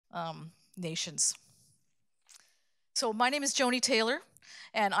nations. So my name is Joni Taylor,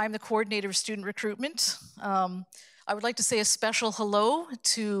 and I'm the coordinator of student recruitment. I would like to say a special hello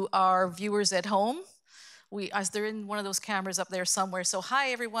to our viewers at home. They're in one of those cameras up there somewhere. So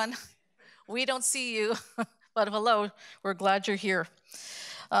hi, everyone. We don't see you, but hello. We're glad you're here.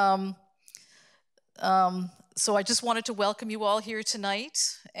 So I just wanted to welcome you all here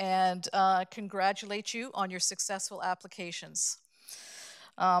tonight and congratulate you on your successful applications.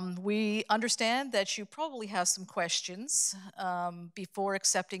 We understand that you probably have some questions before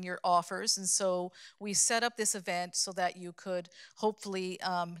accepting your offers, and so we set up this event so that you could hopefully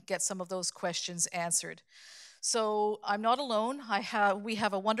get some of those questions answered. So I'm not alone. We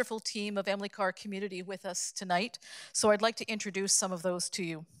have a wonderful team of Emily Carr community with us tonight, so I'd like to introduce some of those to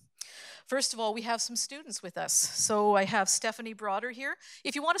you. First of all, we have some students with us. So I have Stephanie Broader here.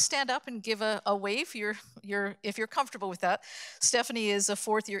 If you want to stand up and give a wave, if you're comfortable with that. Stephanie is a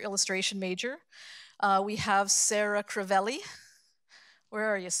fourth-year illustration major. We have Sarah Crivelli. Where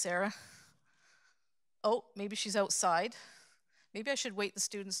are you, Sarah? Oh, maybe she's outside. Maybe I should wait the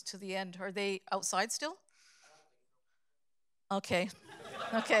students to the end. Are they outside still? Okay.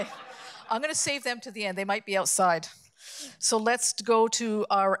 Okay. I'm going to save them to the end. They might be outside. So let's go to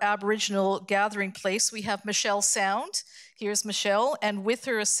our Aboriginal gathering place. We have Michelle Sound. Here's Michelle, and with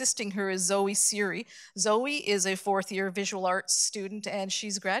her assisting her is Zoe Siri. Zoe is a fourth-year visual arts student, and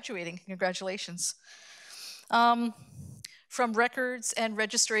she's graduating. Congratulations. From records and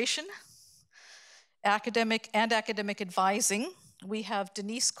registration, academic advising, we have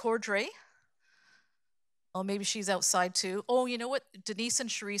Denise Cordray. Oh, maybe she's outside too. Oh, you know what? Denise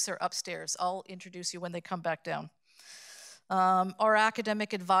and Charisse are upstairs. I'll introduce you when they come back down. Our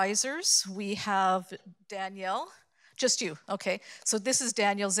academic advisors, we have Danielle. Just you, okay. So this is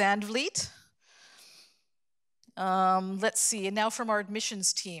Danielle Zandvliet. Let's see, and now from our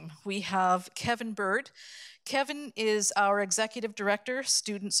admissions team, we have Kevin Bird. Kevin is our executive director,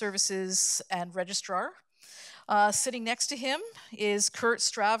 student services and registrar. Sitting next to him is Kurt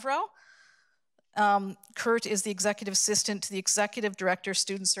Stravrow. Kurt is the executive assistant to the executive director,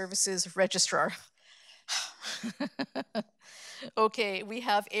 student services registrar. Okay, we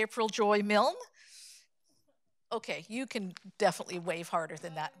have April Joy Milne. Okay, you can definitely wave harder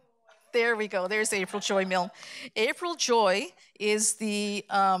than that. There we go, there's April Joy Milne. April Joy is the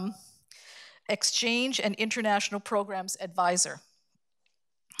Exchange and International Programs Advisor.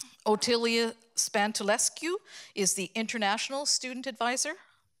 Otilia Spantulescu is the International Student Advisor.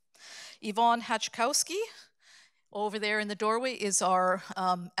 Yvonne Hachkowski, over there in the doorway, is our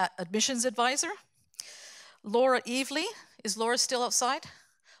admissions advisor. Laura Evely, is Laura still outside?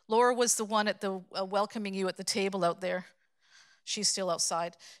 Laura was the one at the welcoming you at the table out there. She's still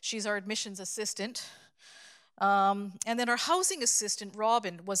outside. She's our admissions assistant. And then our housing assistant,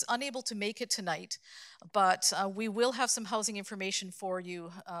 Robin, was unable to make it tonight, but we will have some housing information for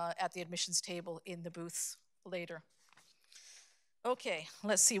you at the admissions table in the booths later. Okay,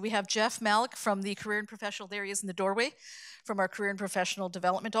 let's see. We have Jeff Malik from the Career and Professional, there he is in the doorway, from our Career and Professional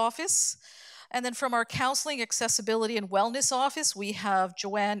Development Office. And then from our Counseling, Accessibility, and Wellness Office, we have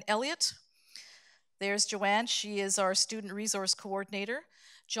Joanne Elliott. There's Joanne. She is our Student Resource Coordinator.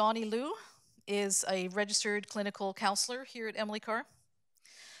 Johnny Liu is a registered clinical counselor here at Emily Carr.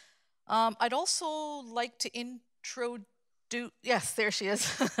 I'd also like to yes, there she is.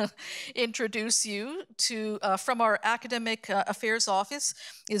 Introduce you to, from our Academic Affairs Office,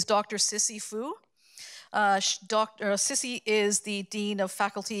 is Dr. Sissy Fu. Dr. Sissy is the Dean of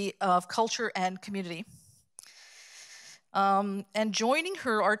Faculty of Culture and Community. And joining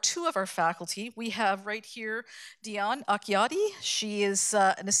her are two of our faculty. We have right here Diane Akiadi. She is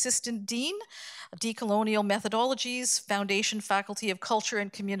an Assistant Dean, Decolonial Methodologies, Foundation Faculty of Culture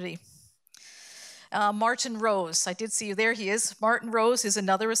and Community. Martin Rose, I did see you, there he is. Martin Rose is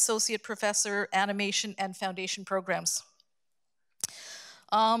another Associate Professor, Animation and Foundation Programs.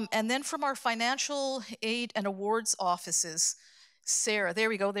 And then from our Financial Aid and Awards offices, Sarah, there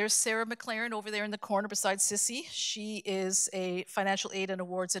we go, there's Sarah McLaren over there in the corner beside Sissy. She is a Financial Aid and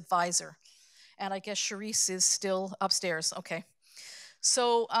Awards Advisor. And I guess Charisse is still upstairs, okay.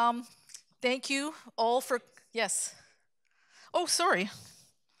 So thank you all for, yes. Oh, sorry.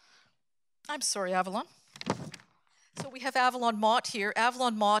 I'm sorry, Avalon. So we have Avalon Mott here.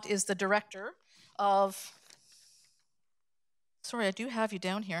 Avalon Mott is the director of, sorry, I do have you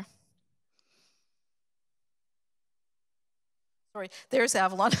down here. Sorry, there's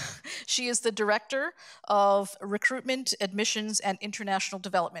Avalon. She is the Director of Recruitment, Admissions, and International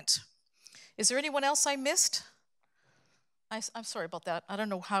Development. Is there anyone else I missed? I'm sorry about that. I don't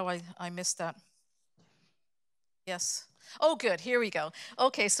know how I missed that. Yes. Oh, good. Here we go.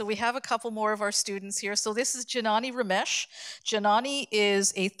 Okay, so we have a couple more of our students here. So this is Janani Ramesh. Janani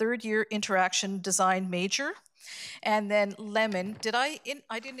is a third-year interaction design major. And then Lemon, I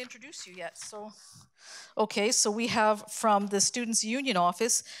didn't introduce you yet. So, okay, so we have from the Students' Union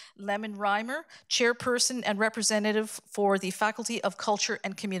Office, Lemon Reimer, chairperson and representative for the Faculty of Culture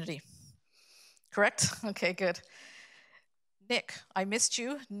and Community. Correct? Okay, good. Nick, I missed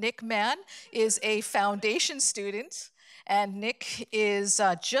you. Nick Mann is a foundation student, and Nick is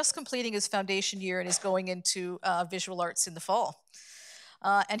just completing his foundation year and is going into visual arts in the fall.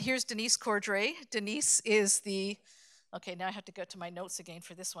 And here's Denise Cordray. Denise is the, okay, now I have to go to my notes again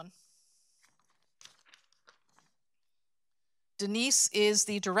for this one. Denise is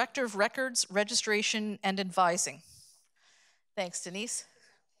the Director of Records, Registration, and Advising. Thanks, Denise.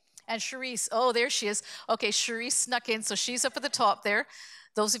 And Cherise, oh, there she is. Okay, Cherise snuck in, so she's up at the top there.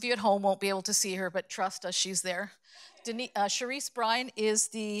 Those of you at home won't be able to see her, but trust us, she's there. Cherise Bryan is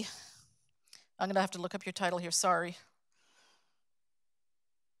the, I'm gonna have to look up your title here, sorry.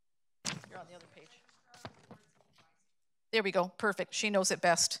 You're on the other page. There we go, perfect, she knows it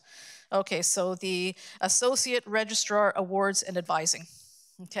best. Okay, so the Associate Registrar Awards and Advising.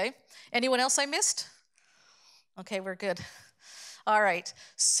 Okay, anyone else I missed? Okay, we're good. All right,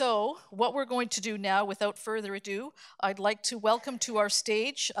 so what we're going to do now, without further ado, I'd like to welcome to our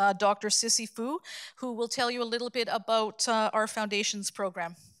stage Dr. Sissy Fu, who will tell you a little bit about our Foundations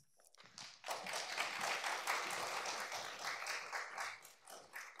program.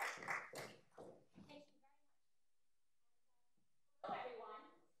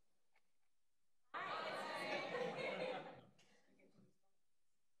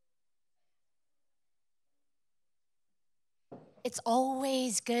 It's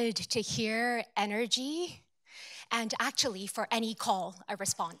always good to hear energy and actually for any call, a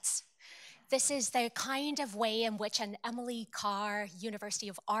response. This is the kind of way in which an Emily Carr University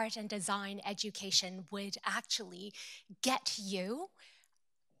of Art and Design education would actually get you,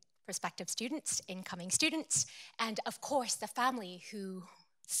 prospective students, incoming students, and of course the family who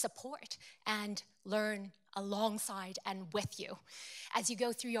support and learn alongside and with you as you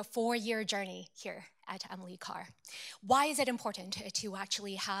go through your 4-year journey here at Emily Carr. Why is it important to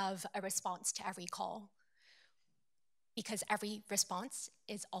actually have a response to every call? Because every response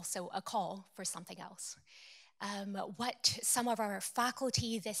is also a call for something else. What some of our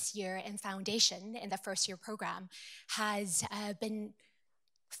faculty this year in Foundation, in the first-year program, has been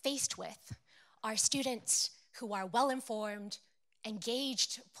faced with are students who are well-informed,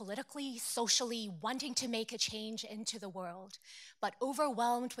 engaged politically, socially, wanting to make a change into the world, but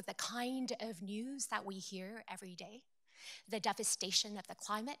overwhelmed with the kind of news that we hear every day, the devastation of the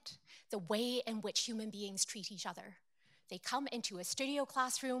climate, the way in which human beings treat each other. They come into a studio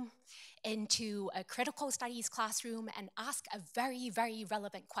classroom, into a critical studies classroom, and ask a very, very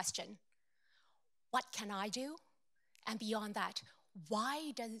relevant question. What can I do? And beyond that,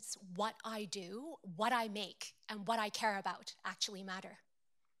 why does what I do, what I make, and what I care about actually matter?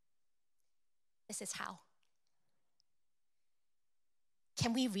 This is how.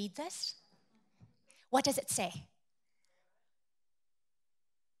 Can we read this? What does it say?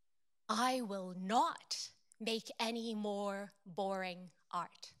 I will not make any more boring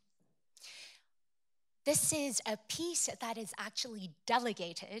art. This is a piece that is actually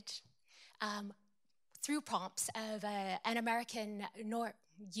delegated through prompts of an American,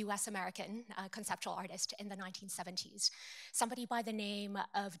 US American conceptual artist in the 1970s, somebody by the name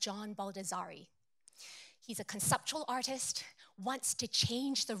of John Baldessari. He's a conceptual artist, wants to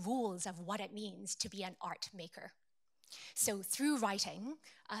change the rules of what it means to be an art maker. So through writing,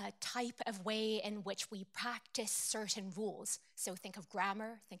 a type of way in which we practice certain rules, so think of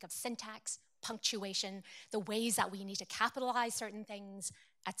grammar, think of syntax, punctuation, the ways that we need to capitalize certain things,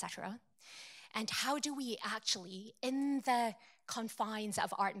 etc. And how do we actually, in the confines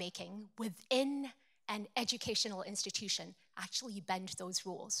of art making, within an educational institution, actually bend those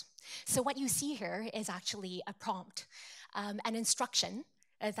rules? So what you see here is actually a prompt, an instruction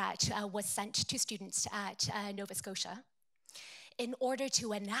that was sent to students at Nova Scotia in order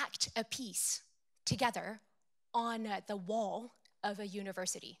to enact a piece together on the wall of a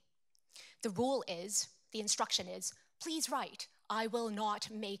university. The rule is, the instruction is, please write, I will not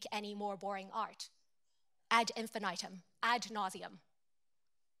make any more boring art, ad infinitum, ad nauseum,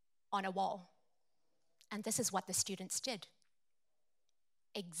 on a wall. And this is what the students did.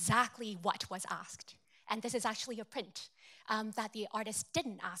 Exactly what was asked. And this is actually a print that the artist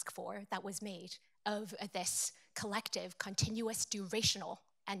didn't ask for that was made of this collective, continuous, durational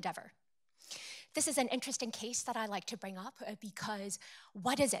endeavor. This is an interesting case that I like to bring up because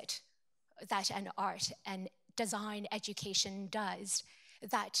what is it that an art and design education does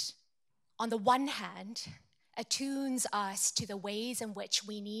that, on the one hand, attunes us to the ways in which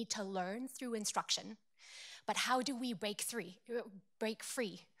we need to learn through instruction, but how do we break free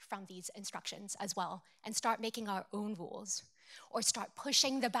from these instructions as well and start making our own rules, or start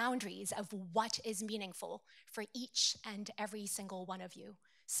pushing the boundaries of what is meaningful for each and every single one of you,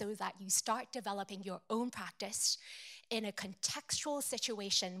 so that you start developing your own practice in a contextual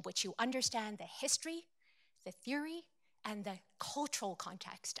situation which you understand the history, the theory, and the cultural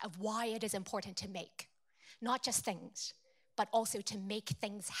context of why it is important to make, not just things, but also to make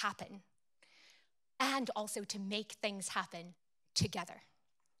things happen, and also to make things happen together.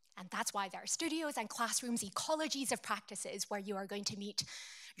 And that's why there are studios and classrooms, ecologies of practices where you are going to meet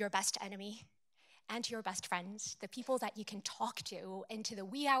your best enemy and your best friends, the people that you can talk to into the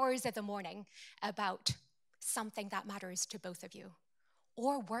wee hours of the morning about something that matters to both of you,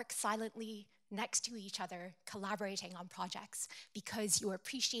 or work silently next to each other, collaborating on projects because you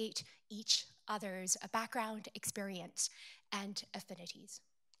appreciate each other's background, experience, and affinities.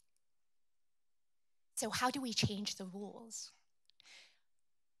 So how do we change the rules?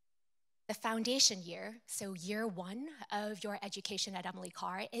 The foundation year, so year one of your education at Emily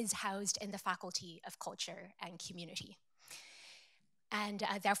Carr, is housed in the Faculty of Culture and Community. And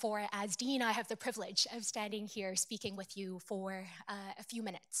therefore, as Dean, I have the privilege of standing here speaking with you for a few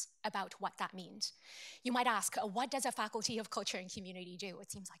minutes about what that means. You might ask, what does a Faculty of Culture and Community do?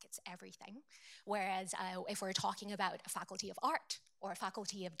 It seems like it's everything. Whereas if we're talking about a Faculty of Art or a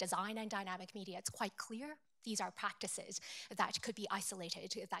Faculty of Design and Dynamic Media, it's quite clear. These are practices that could be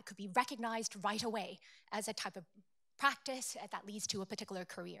isolated, that could be recognized right away as a type of practice that leads to a particular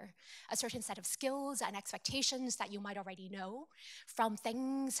career, a certain set of skills and expectations that you might already know from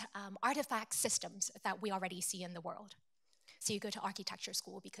things, artifacts, systems that we already see in the world. So you go to architecture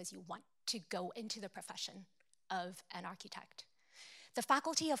school because you want to go into the profession of an architect. The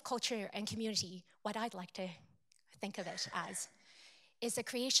Faculty of Culture and Community, what I'd like to think of it as, is the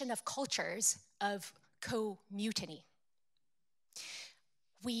creation of cultures of co-mutiny.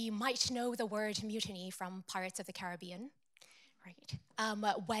 We might know the word mutiny from Pirates of the Caribbean,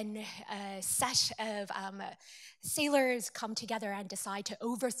 right? When a set of sailors come together and decide to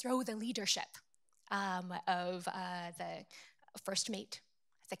overthrow the leadership of the first mate,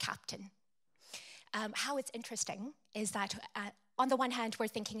 the captain. How it's interesting is that on the one hand, we're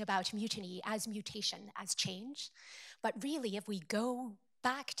thinking about mutiny as mutation, as change, but really if we go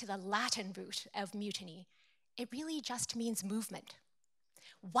back to the Latin root of mutiny, it really just means movement.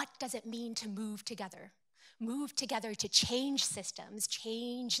 What does it mean to move together? Move together to change systems,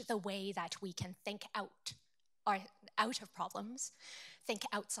 change the way that we can think out of problems, think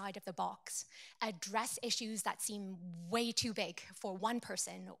outside of the box, address issues that seem way too big for one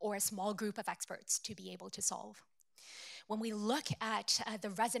person or a small group of experts to be able to solve. When we look at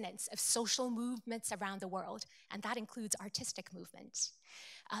the resonance of social movements around the world, and that includes artistic movements,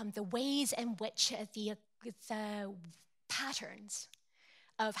 the ways in which the patterns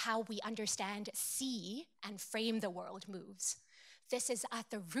of how we understand, see, and frame the world moves. This is at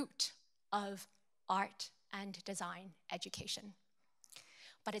the root of art and design education.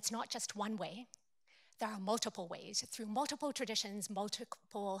 But it's not just one way. There are multiple ways, through multiple traditions,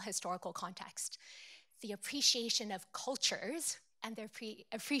 multiple historical contexts. The appreciation of cultures and the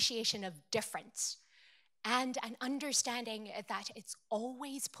appreciation of difference, and an understanding that it's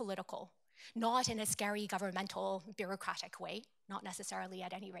always political, not in a scary governmental bureaucratic way, not necessarily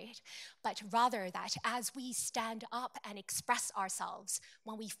at any rate, but rather that as we stand up and express ourselves,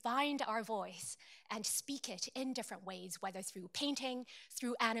 when we find our voice and speak it in different ways, whether through painting,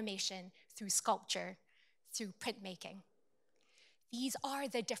 through animation, through sculpture, through printmaking. These are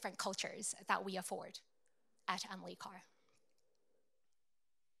the different cultures that we afford at Emily Carr.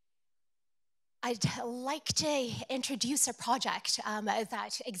 I'd like to introduce a project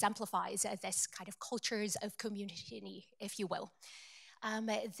that exemplifies this kind of cultures of community, if you will.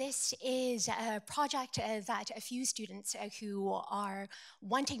 This is a project that a few students who are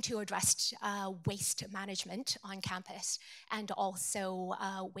wanting to address waste management on campus and also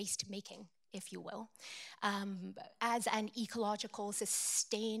waste making, if you will, as an ecological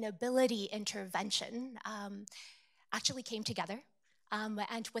sustainability intervention actually came together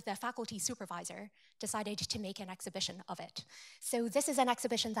and with a faculty supervisor, decided to make an exhibition of it. So this is an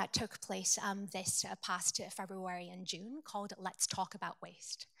exhibition that took place this past February and June called Let's Talk About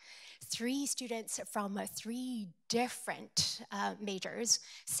Waste. 3 students from 3 different majors,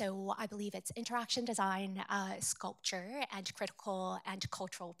 so I believe it's interaction design, sculpture, and critical and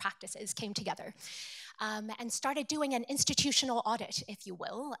cultural practices came together and started doing an institutional audit, if you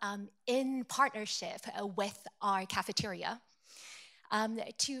will, in partnership with our cafeteria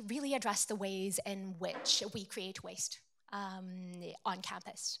to really address the ways in which we create waste on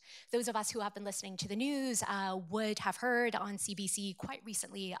campus. Those of us who have been listening to the news would have heard on CBC quite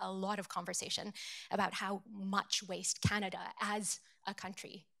recently a lot of conversation about how much waste Canada as a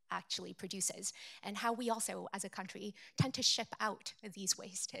country actually produces, and how we also as a country tend to ship out these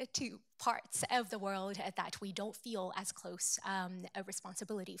waste to parts of the world that we don't feel as close a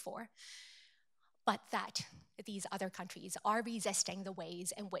responsibility for, but that these other countries are resisting the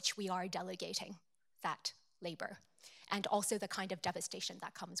ways in which we are delegating that labor, and also the kind of devastation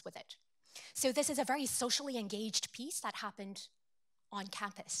that comes with it. So this is a very socially engaged piece that happened on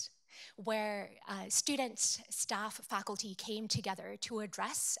campus, where students, staff, faculty came together to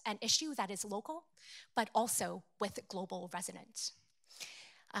address an issue that is local, but also with global resonance.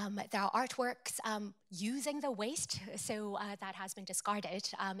 There are artworks using the waste, so that has been discarded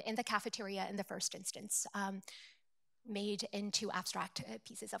in the cafeteria in the first instance, made into abstract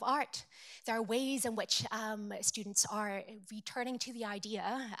pieces of art. There are ways in which students are returning to the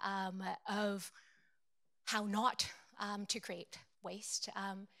idea of how not to create waste,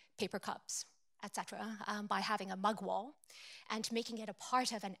 paper cups, etc., by having a mug wall and making it a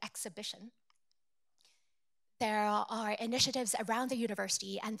part of an exhibition. There are initiatives around the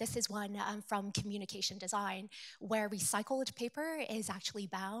university, and this is one from communication design, where recycled paper is actually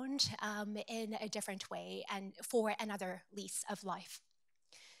bound in a different way and for another lease of life.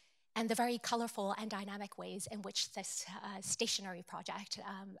 And the very colorful and dynamic ways in which this stationery project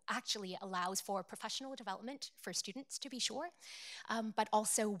actually allows for professional development for students, to be sure, but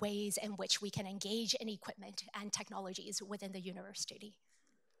also ways in which we can engage in equipment and technologies within the university.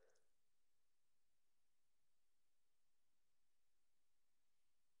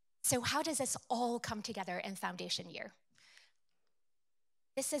 So how does this all come together in foundation year?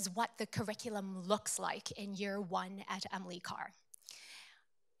 This is what the curriculum looks like in year 1 at Emily Carr.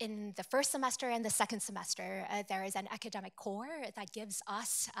 In the first semester and the second semester, there is an academic core that gives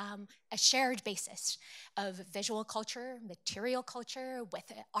us a shared basis of visual culture, material culture,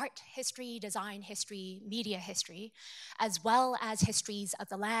 with art history, design history, media history, as well as histories of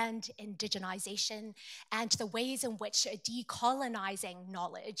the land, indigenization, and the ways in which decolonizing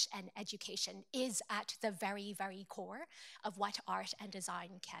knowledge and education is at the very, very core of what art and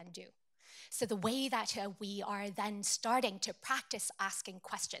design can do. So the way that we are then starting to practice asking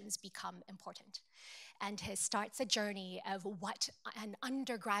questions become important, and it starts a journey of what an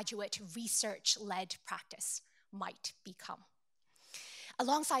undergraduate research-led practice might become.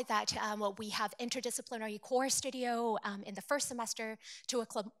 Alongside that, we have interdisciplinary core studio in the first semester to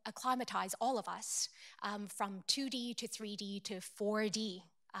acclimatize all of us from 2D to 3D to 4D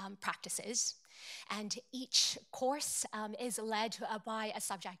practices. And each course is led by a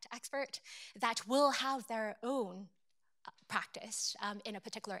subject expert that will have their own practice in a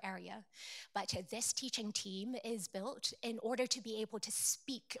particular area. But this teaching team is built in order to be able to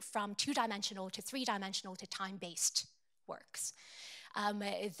speak from 2-dimensional to 3-dimensional to time-based works.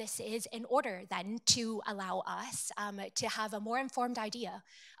 This is in order then to allow us to have a more informed idea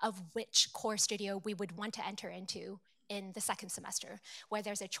of which core studio we would want to enter into in the second semester, where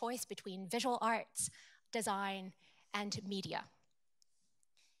there's a choice between visual arts, design, and media.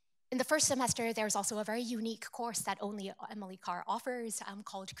 In the first semester, there's also a very unique course that only Emily Carr offers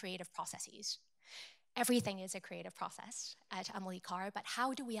called Creative Processes. Everything is a creative process at Emily Carr, but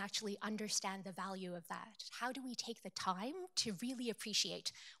how do we actually understand the value of that? How do we take the time to really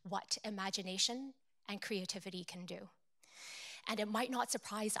appreciate what imagination and creativity can do? And it might not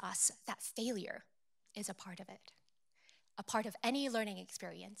surprise us that failure is a part of it. A part of any learning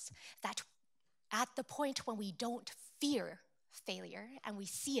experience, that at the point when we don't fear failure and we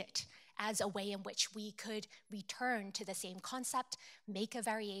see it as a way in which we could return to the same concept, make a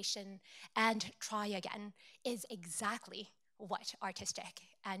variation, and try again, is exactly what artistic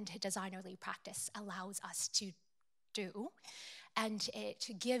and designerly practice allows us to do. And it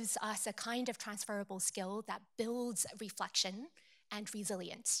gives us a kind of transferable skill that builds reflection and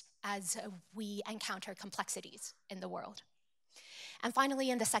resilience as we encounter complexities in the world. And finally,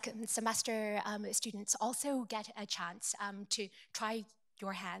 in the second semester, students also get a chance to try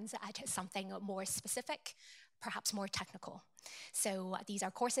your hands at something more specific, perhaps more technical. So these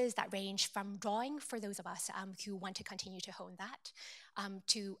are courses that range from drawing for those of us who want to continue to hone that,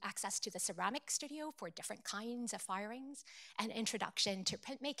 to access to the ceramic studio for different kinds of firings, and introduction to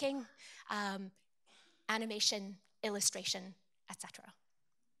printmaking, animation, illustration, etc.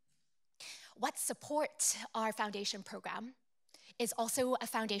 What supports our foundation program is also a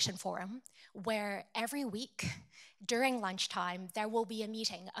foundation forum where every week during lunchtime, there will be a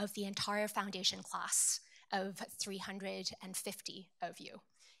meeting of the entire foundation class of 350 of you.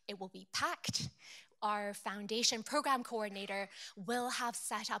 It will be packed. Our foundation program coordinator will have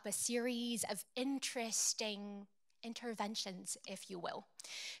set up a series of interesting interventions, if you will.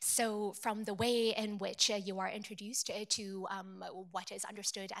 So from the way in which you are introduced to what is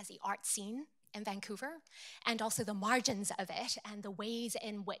understood as the art scene in Vancouver, and also the margins of it and the ways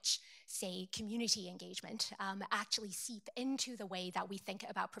in which, say, community engagement actually seep into the way that we think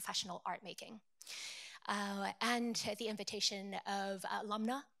about professional art making. And the invitation of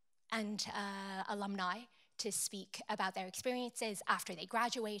alumna and alumni to speak about their experiences after they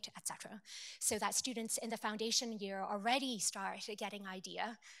graduate, etc. So that students in the foundation year already start getting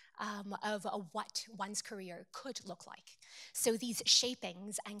idea of what one's career could look like. So these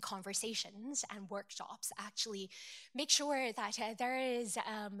shapings and conversations and workshops actually make sure that there is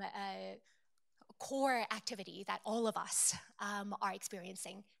a core activity that all of us are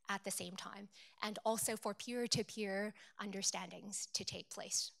experiencing at the same time, and also for peer-to-peer understandings to take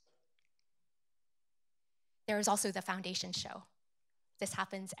place. There is also the foundation show. This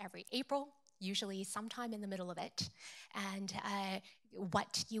happens every April, usually sometime in the middle of it. And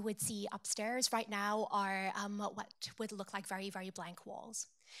what you would see upstairs right now are what would look like very, very blank walls.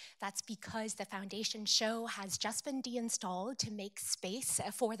 That's because the foundation show has just been deinstalled to make space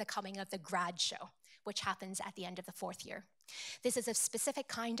for the coming of the grad show, which happens at the end of the 4th year. This is a specific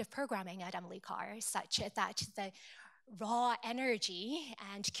kind of programming at Emily Carr, such that the raw energy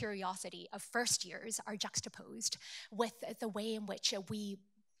and curiosity of first years are juxtaposed with the way in which we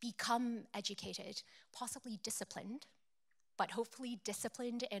become educated, possibly disciplined, but hopefully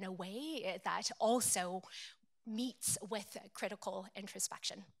disciplined in a way that also meets with critical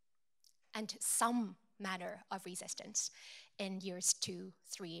introspection and some manner of resistance in years 2,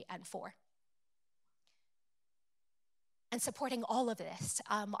 3, and 4. And supporting all of this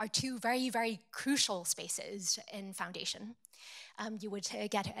are two very, very crucial spaces in foundation. You would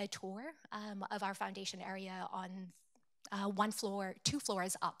get a tour of our foundation area on 1 floor, 2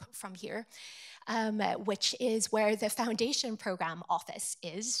 floors up from here, which is where the foundation program office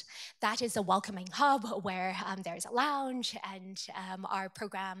is. That is a welcoming hub where there's a lounge, and our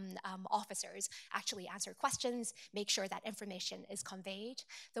program officers actually answer questions, make sure that information is conveyed,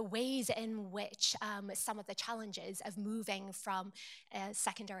 the ways in which some of the challenges of moving from a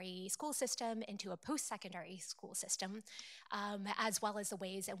secondary school system into a post-secondary school system, as well as the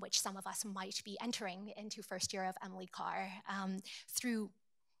ways in which some of us might be entering into first year of Emily Carr through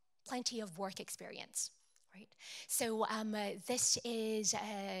plenty of work experience. Right? So this is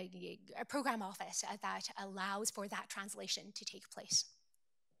a program office that allows for that translation to take place.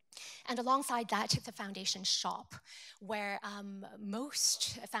 And alongside that, the foundation shop, where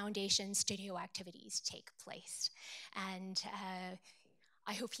most foundation studio activities take place. And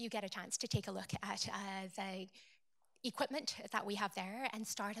I hope you get a chance to take a look at the equipment that we have there and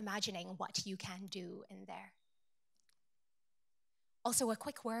start imagining what you can do in there. Also, a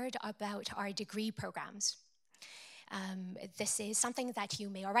quick word about our degree programs. This is something that you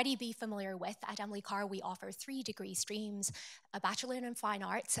may already be familiar with. At Emily Carr, we offer 3 degree streams, a Bachelor in Fine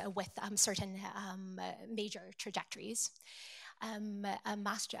Arts with certain major trajectories, a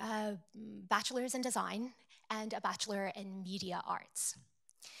Bachelor's in Design, and a Bachelor in Media Arts.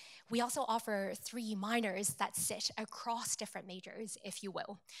 We also offer 3 minors that sit across different majors, if you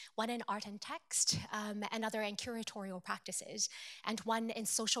will. One in art and text, another in curatorial practices, and one in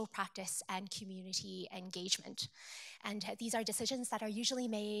social practice and community engagement. And these are decisions that are usually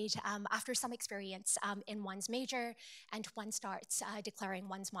made after some experience in one's major, and one starts declaring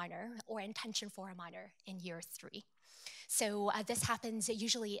one's minor or intention for a minor in year 3. So this happens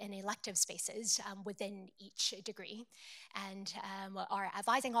usually in elective spaces within each degree. And our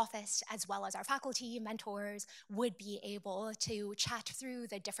advising office, as well as our faculty, mentors, would be able to chat through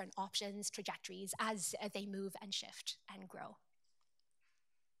the different options, trajectories, as they move and shift and grow.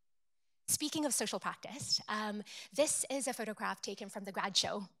 Speaking of social practice, this is a photograph taken from the grad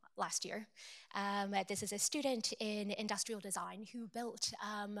show last year. This is a student in industrial design who built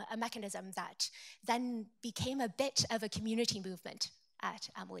a mechanism that then became a bit of a community movement at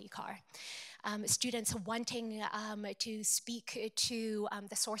Emily Carr. Students wanting to speak to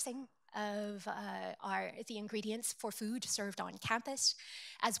the sourcing of the ingredients for food served on campus,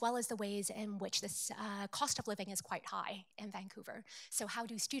 as well as the ways in which this cost of living is quite high in Vancouver. So how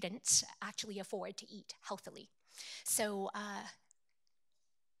do students actually afford to eat healthily? So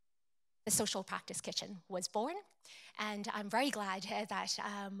the Social Practice Kitchen was born, and I'm very glad that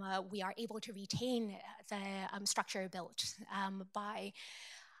we are able to retain the structure built by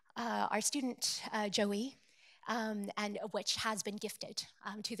our student, Joey, and which has been gifted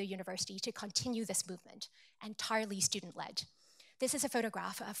to the university to continue this movement, entirely student-led. This is a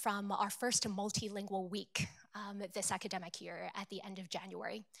photograph from our first multilingual week this academic year at the end of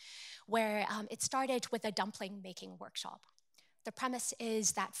January, where it started with a dumpling making workshop. The premise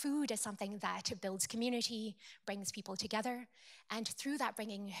is that food is something that builds community, brings people together, and through that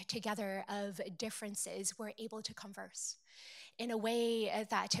bringing together of differences, we're able to converse in a way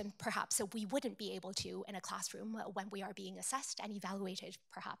that perhaps we wouldn't be able to in a classroom when we are being assessed and evaluated,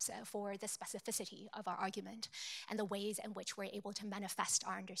 perhaps for the specificity of our argument and the ways in which we're able to manifest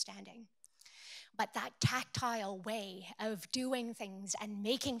our understanding. But that tactile way of doing things and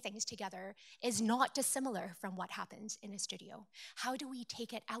making things together is not dissimilar from what happens in a studio. How do we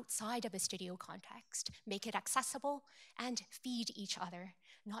take it outside of a studio context, make it accessible, and feed each other,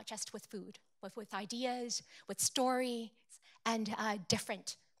 not just with food, but with ideas, with stories, and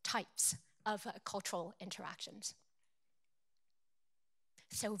different types of cultural interactions?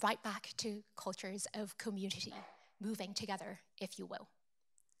 So right back to cultures of community, moving together, if you will.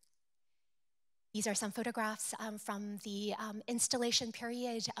 These are some photographs from the installation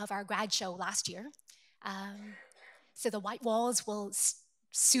period of our grad show last year. So the white walls will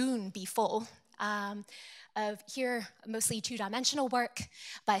soon be full of here, mostly two-dimensional work,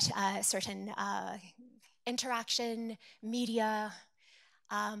 but certain interaction, media,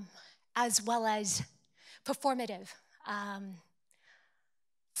 as well as performative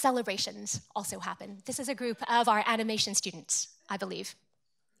celebrations also happen. This is a group of our animation students, I believe.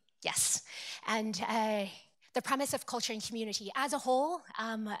 Yes, and the premise of culture and community as a whole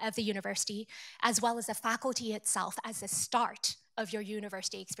of the university, as well as the faculty itself as the start of your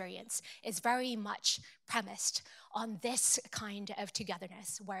university experience, is very much premised on this kind of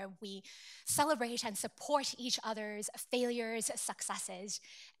togetherness where we celebrate and support each other's failures, successes,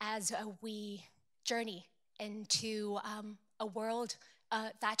 as we journey into a world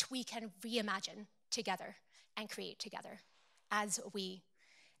that we can reimagine together and create together as we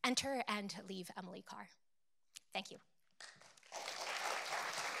enter and leave Emily Carr. Thank you.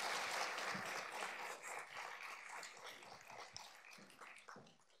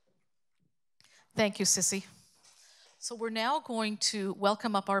 Thank you, Sissy. So we're now going to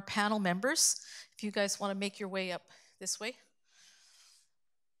welcome up our panel members. If you guys want to make your way up this way.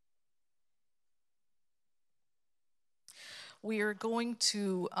 We are going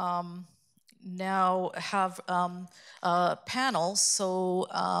to now have panels so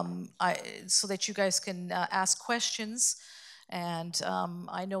that you guys can ask questions. And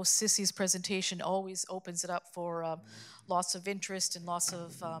I know Sissy's presentation always opens it up for lots of interest and lots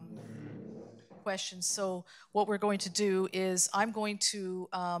of questions. So what we're going to do is I'm going to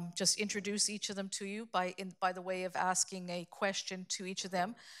just introduce each of them to you by the way of asking a question to each of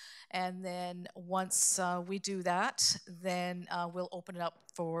them. And then once we do that, then we'll open it up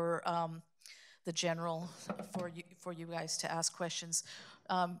for the general, for you guys to ask questions.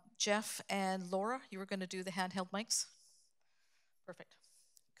 Jeff and Laura, you were going to do the handheld mics? Perfect.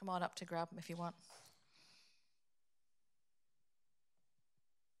 Come on up to grab them if you want.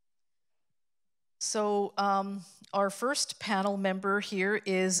 So our first panel member here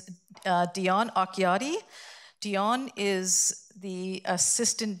is Dion Akyadi. Dion is the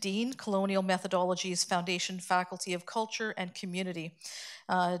Assistant Dean, Colonial Methodologies Foundation Faculty of Culture and Community.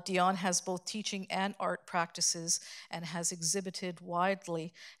 Dion has both teaching and art practices and has exhibited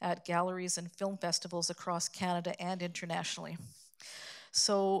widely at galleries and film festivals across Canada and internationally.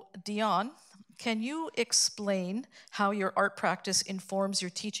 So Dion, can you explain how your art practice informs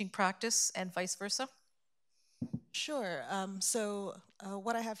your teaching practice and vice versa? Sure.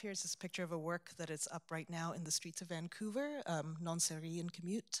 What I have here is this picture of a work that is up right now in the streets of Vancouver, Non Série in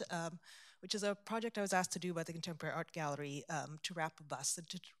Commute, which is a project I was asked to do by the Contemporary Art Gallery to wrap a bus,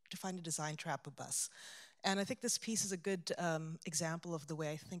 to find a design to wrap a bus. And I think this piece is a good example of the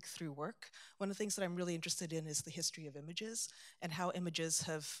way I think through work. One of the things that I'm really interested in is the history of images and how images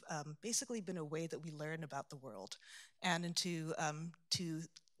have basically been a way that we learn about the world, and to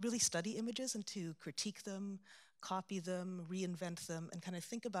really study images and to critique them, copy them, reinvent them, and kind of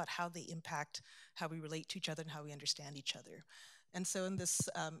think about how they impact how we relate to each other and how we understand each other. And so in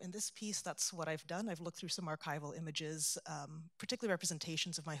this piece, that's what I've done. I've looked through some archival images, particularly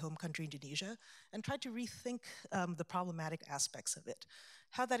representations of my home country, Indonesia, and tried to rethink the problematic aspects of it.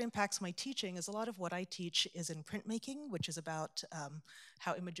 How that impacts my teaching is a lot of what I teach is in printmaking, which is about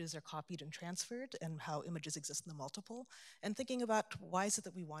how images are copied and transferred and how images exist in the multiple, and thinking about why is it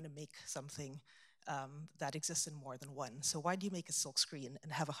that we want to make something that exists in more than one. So why do you make a silk screen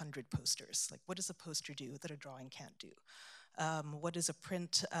and have 100 posters? Like, what does a poster do that a drawing can't do? What is a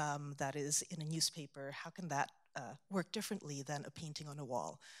print that is in a newspaper? How can that work differently than a painting on a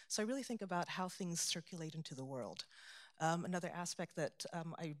wall? So I really think about how things circulate into the world. Another aspect that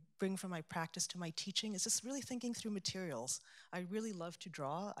I bring from my practice to my teaching is just really thinking through materials. I really love to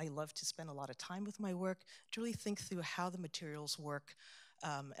draw. I love to spend a lot of time with my work to really think through how the materials work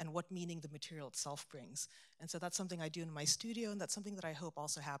and what meaning the material itself brings. And so that's something I do in my studio, and that's something that I hope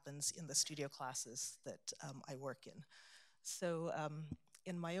also happens in the studio classes that I work in. So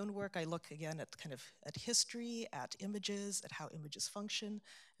in my own work, I look again at at history, at images, at how images function.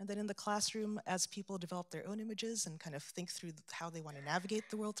 And then in the classroom, as people develop their own images and kind of think through how they want to navigate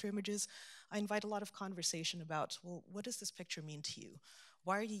the world through images, I invite a lot of conversation about, well, what does this picture mean to you?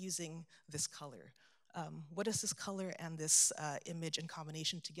 Why are you using this color? What does this color and this image in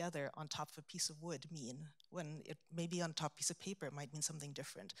combination together on top of a piece of wood mean? When it may be on top of a piece of paper, it might mean something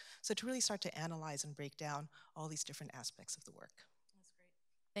different. So to really start to analyze and break down all these different aspects of the work. That's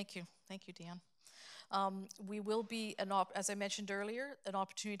great. Thank you. Thank you, Dion. We will be, as I mentioned earlier, an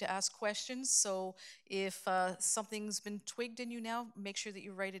opportunity to ask questions. So if something's been twigged in you now, make sure that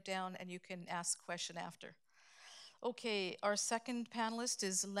you write it down and you can ask a question after. Okay, our second panelist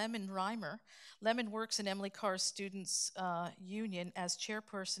is Lemon Reimer. Lemon works in Emily Carr's Students' Union as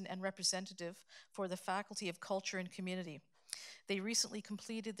chairperson and representative for the Faculty of Culture and Community. They recently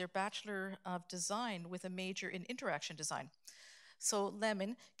completed their Bachelor of Design with a major in interaction design. So,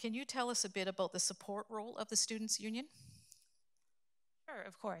 Lemon, can you tell us a bit about the support role of the Students' Union? Sure,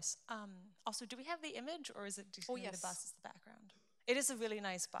 of course. Also, do we have the image, or is it just Oh, yes. the bus as the background? It is a really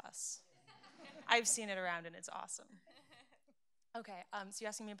nice bus. I've seen it around, and it's awesome. Okay, so you're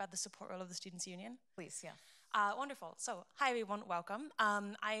asking me about the support role of the Students' Union? Please, yeah. Wonderful. So, hi everyone, welcome.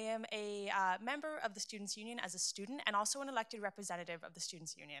 I am a member of the Students' Union as a student and also an elected representative of the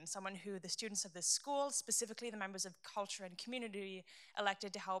Students' Union, someone who the students of this school, specifically the members of culture and community,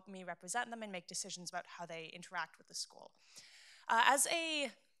 elected to help me represent them and make decisions about how they interact with the school. As a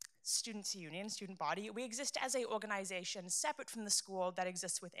Students' Union, student body, we exist as an organization separate from the school that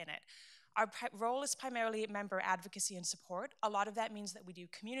exists within it. Our role is primarily member advocacy and support. A lot of that means that we do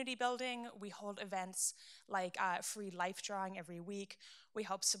community building. We hold events like free life drawing every week. We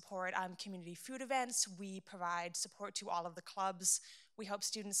help support community food events. We provide support to all of the clubs. We help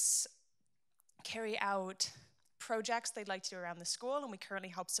students carry out projects they'd like to do around the school, and we currently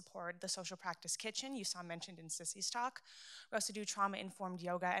help support the social practice kitchen you saw mentioned in Sissy's talk. We also do trauma-informed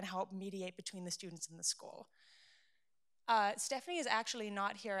yoga and help mediate between the students and the school. Stephanie is actually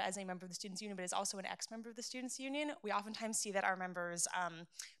not here as a member of the Students' Union, but is also an ex-member of the Students' Union. We oftentimes see that our members,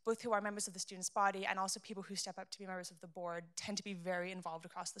 both who are members of the students' body and also people who step up to be members of the board, tend to be very involved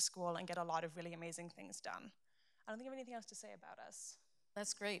across the school and get a lot of really amazing things done. I don't think I have anything else to say about us.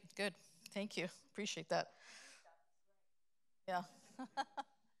 That's great. Good. Thank you. Appreciate that. Yeah.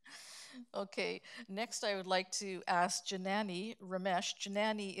 Okay, next I would like to ask Janani Ramesh.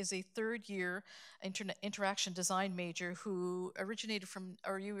 Janani is a third-year interaction design major who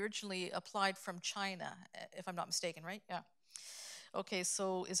you originally applied from China, if I'm not mistaken, right? Yeah. Okay,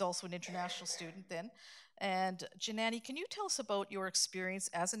 so is also an international student then. And Janani, can you tell us about your experience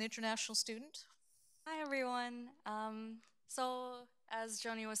as an international student? Hi, everyone. So, as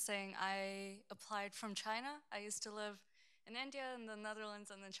Joni was saying, I applied from China. I used to live in India and the Netherlands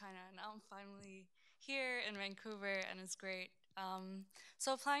and then China, and now I'm finally here in Vancouver, and it's great.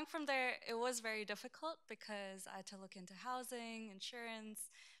 So applying from there, it was very difficult because I had to look into housing, insurance,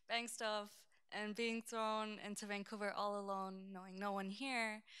 bank stuff, and being thrown into Vancouver all alone, knowing no one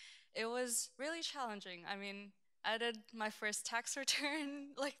here, it was really challenging. I mean, I did my first tax return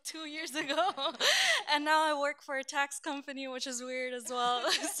like 2 years ago, and now I work for a tax company, which is weird as well.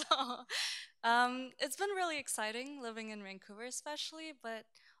 So it's been really exciting living in Vancouver, especially, but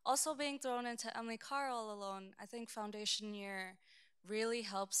also being thrown into Emily Carr all alone. I think foundation year really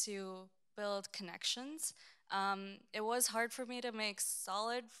helps you build connections. It was hard for me to make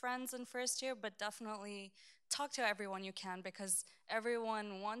solid friends in first year, but definitely talk to everyone you can because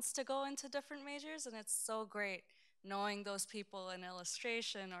everyone wants to go into different majors, and it's so great knowing those people in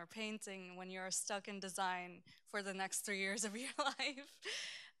illustration or painting when you're stuck in design for the next 3 years of your life.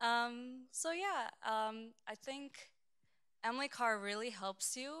 So yeah, I think Emily Carr really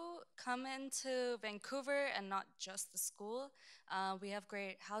helps you come into Vancouver and not just the school. We have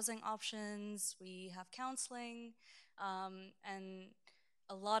great housing options, we have counseling, and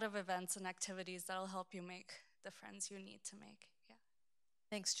a lot of events and activities that'll help you make the friends you need to make. Yeah.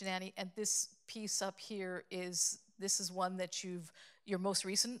 Thanks, Janani. And this piece up here this is one that your most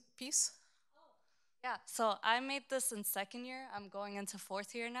recent piece? Yeah, so I made this in second year. I'm going into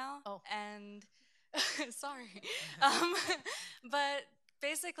fourth year now. Oh. And sorry. um, but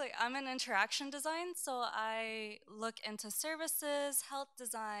basically, I'm in interaction design, so I look into services, health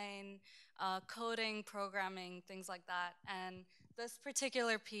design, coding, programming, things like that. And this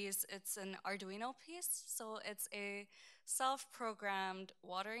particular piece, it's an Arduino piece, so it's a self-programmed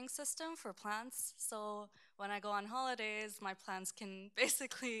watering system for plants. So when I go on holidays, my plants can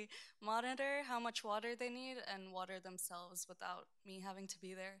basically monitor how much water they need and water themselves without me having to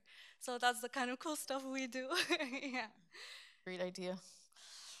be there. So that's the kind of cool stuff we do. Yeah. Great idea.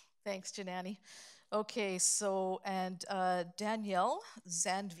 Thanks, Janani. Okay, so, and Danielle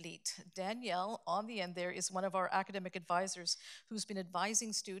Zandvliet. Danielle, on the end there, is one of our academic advisors who's been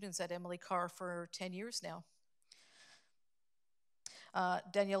advising students at Emily Carr for 10 years now.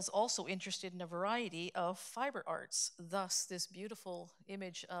 Danielle's also interested in a variety of fiber arts, thus this beautiful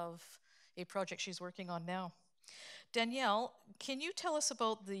image of a project she's working on now. Danielle, can you tell us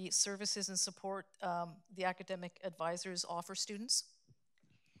about the services and support the academic advisors offer students?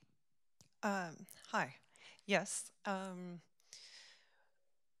 Hi. Yes.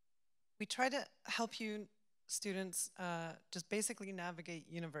 We try to help you students just basically navigate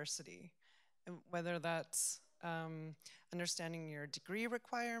university, and whether that's understanding your degree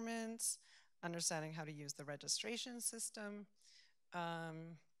requirements, understanding how to use the registration system,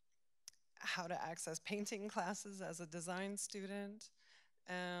 how to access painting classes as a design student,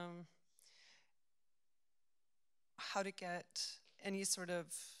 how to get any sort of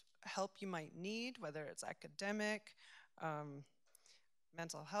help you might need, whether it's academic,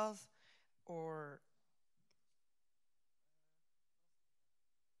 mental health, or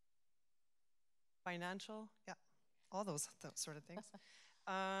financial, yeah, all those sort of things.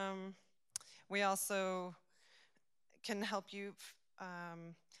 We also can help you,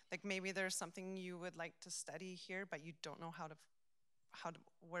 like maybe there's something you would like to study here, but you don't know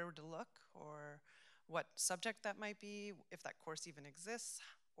where to look, or what subject that might be, if that course even exists,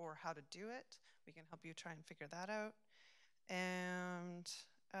 or how to do it. We can help you try and figure that out. And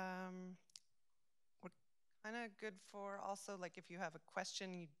we're kind of good for also, like, if you have a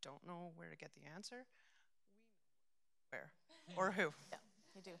question you don't know where to get the answer, we know where or who. Yeah,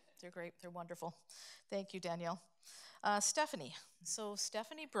 they do. They're great. They're wonderful. Thank you, Danielle. Stephanie. So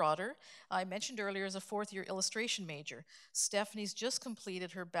Stephanie Broader, I mentioned earlier, is a fourth-year illustration major. Stephanie's just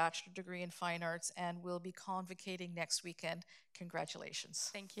completed her bachelor degree in fine arts and will be convocating next weekend. Congratulations.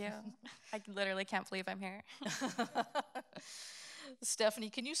 Thank you. I literally can't believe I'm here. Stephanie,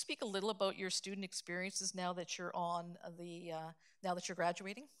 can you speak a little about your student experiences now that you're now that you're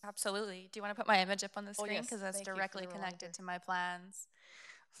graduating? Absolutely. Do you want to put my image up on the screen? Yes. Because that's Thank you for directly the connected reminder. to my plans.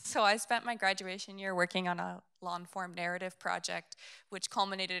 So I spent my graduation year working on a long-form narrative project, which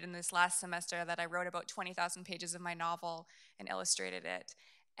culminated in this last semester that I wrote about 20,000 pages of my novel and illustrated it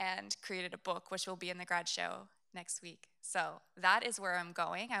and created a book, which will be in the grad show next week. So that is where I'm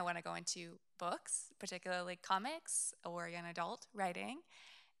going. I want to go into books, particularly comics or young adult writing.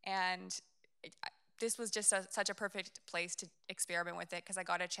 And this was just such a perfect place to experiment with it, because I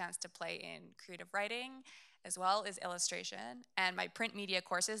got a chance to play in creative writing as well as illustration. And my print media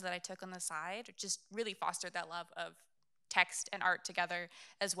courses that I took on the side just really fostered that love of text and art together,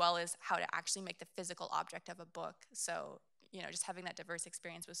 as well as how to actually make the physical object of a book. So, just having that diverse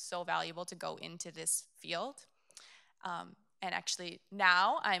experience was so valuable to go into this field. And actually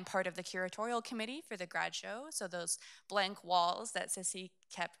now I'm part of the curatorial committee for the grad show. So those blank walls that Sissy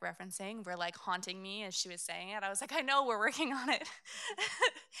kept referencing were like haunting me as she was saying it. I was like, I know, we're working on it.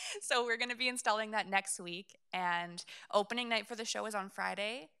 So we're gonna be installing that next week. And opening night for the show is on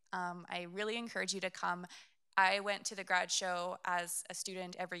Friday. I really encourage you to come. I went to the grad show as a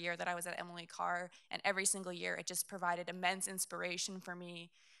student every year that I was at Emily Carr, and every single year it just provided immense inspiration for me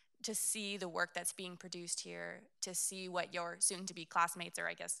to see the work that's being produced here, to see what your soon-to-be classmates, or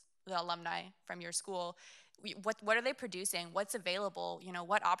I guess the alumni from your school, what are they producing, what's available,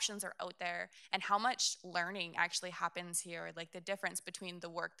 what options are out there, and how much learning actually happens here. Like the difference between the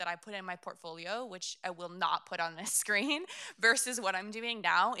work that I put in my portfolio, which I will not put on this screen, versus what I'm doing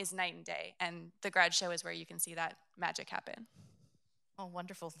now is night and day. And the grad show is where you can see that magic happen. Oh,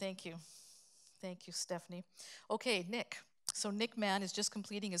 wonderful. Thank you. Thank you, Stephanie. Okay, Nick. So Nick Mann is just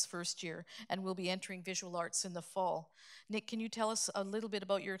completing his first year and will be entering visual arts in the fall. Nick, can you tell us a little bit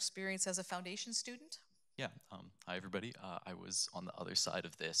about your experience as a foundation student? Yeah, hi everybody. I was on the other side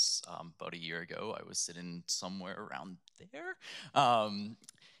of this about a year ago. I was sitting somewhere around there.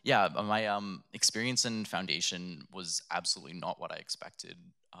 Yeah, my experience in foundation was absolutely not what I expected,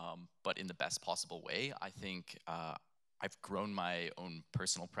 but in the best possible way. I think I've grown my own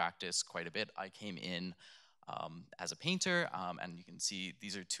personal practice quite a bit. I came in as a painter, and you can see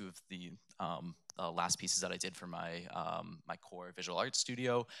these are two of the last pieces that I did for my my core visual arts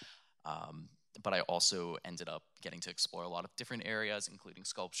studio. But I also ended up getting to explore a lot of different areas, including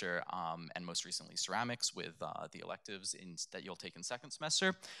sculpture and most recently ceramics with the electives that you'll take in second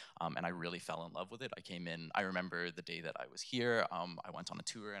semester. And I really fell in love with it. I came in, I remember the day that I was here, I went on a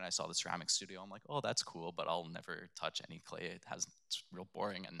tour and I saw the ceramics studio. I'm like, oh, that's cool, but I'll never touch any clay. It's real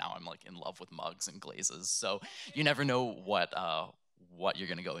boring. And now I'm like in love with mugs and glazes. So you never know what you're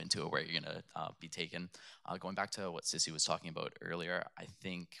going to go into or where you're going to be taken. Going back to what Sissy was talking about earlier, I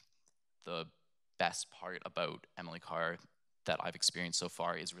think the best part about Emily Carr that I've experienced so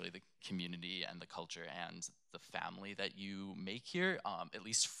far is really the community and the culture and the family that you make here. At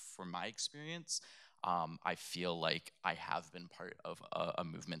least for my experience, I feel like I have been part of a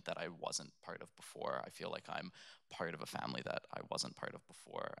movement that I wasn't part of before. I feel like I'm part of a family that I wasn't part of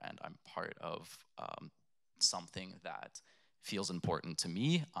before, and I'm part of something that feels important to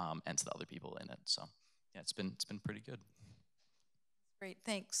me and to the other people in it. So yeah, it's been pretty good. Great,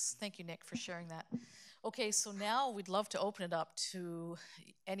 thanks. Thank you, Nick, for sharing that. Okay, so now we'd love to open it up to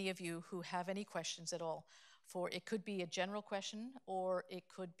any of you who have any questions at all. It could be a general question, or it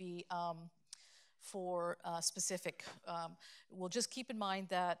could be for specific. We'll just keep in mind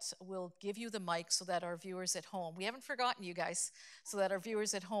that we'll give you the mic so that our viewers at home, we haven't forgotten you guys, so that our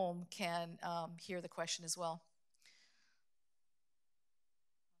viewers at home can hear the question as well.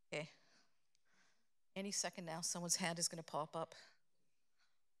 Okay. Any second now, someone's hand is going to pop up.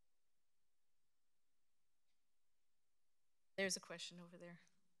 There's a question over there.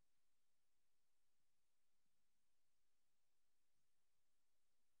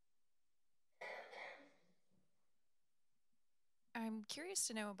 I'm curious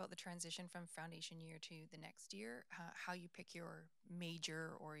to know about the transition from foundation year to the next year, how you pick your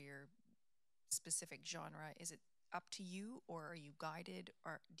major or your specific genre. Is it up to you, or are you guided,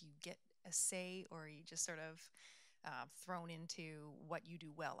 or do you get a say, or are you just sort of thrown into what you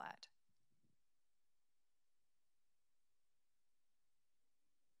do well at?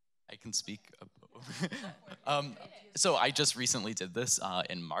 I can speak. So I just recently did this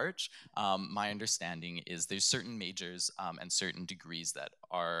in March. My understanding is there's certain majors and certain degrees that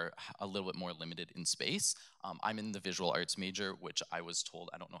are a little bit more limited in space. I'm in the visual arts major, which I was told,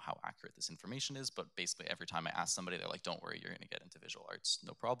 I don't know how accurate this information is, but basically every time I ask somebody, they're like, don't worry, you're gonna get into visual arts,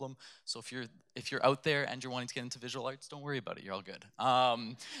 no problem. So if you're out there and you're wanting to get into visual arts, don't worry about it, you're all good.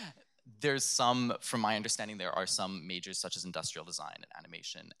 There's some, from my understanding, there are some majors such as industrial design and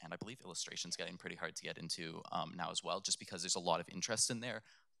animation, and I believe illustration's getting pretty hard to get into now as well, just because there's a lot of interest in there,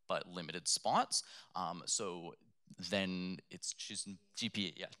 but limited spots. So then it's choosing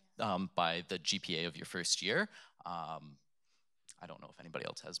GPA, by the GPA of your first year. I don't know if anybody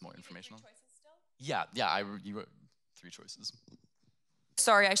else has more information on. Yeah, you wrote 3 choices.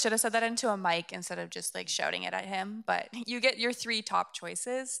 Sorry, I should have said that into a mic instead of just like shouting it at him, but you get your 3 top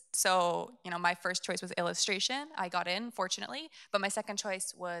choices. So, my first choice was illustration. I got in, fortunately, but my second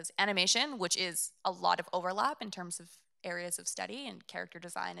choice was animation, which is a lot of overlap in terms of areas of study and character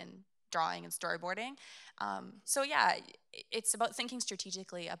design and drawing and storyboarding. So yeah, it's about thinking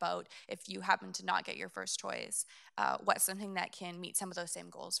strategically about if you happen to not get your first choice, what's something that can meet some of those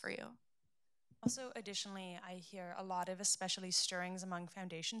same goals for you. Also, additionally, I hear a lot of especially stirrings among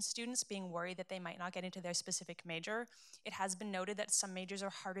foundation students being worried that they might not get into their specific major. It has been noted that some majors are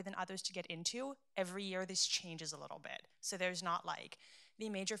harder than others to get into. Every year this changes a little bit. So there's not like the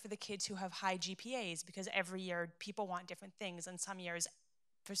major for the kids who have high GPAs, because every year people want different things, and some years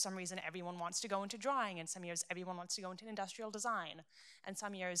for some reason everyone wants to go into drawing, and some years everyone wants to go into industrial design, and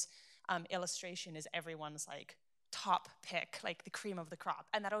some years illustration is everyone's like top pick, like the cream of the crop,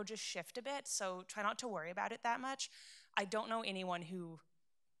 and that'll just shift a bit. So try not to worry about it that much. I don't know anyone who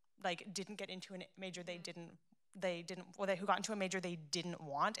like didn't get into a major who got into a major they didn't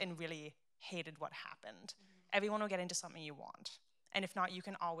want and really hated what happened. Everyone will get into something you want, and if not, you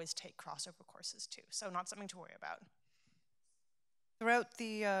can always take crossover courses too, so not something to worry about. Throughout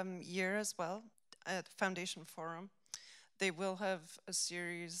the year as well, at Foundation Forum, they will have a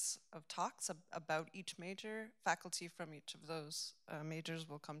series of talks about each major. Faculty from each of those majors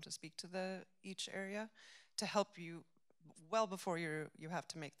will come to speak to each area to help you well before you have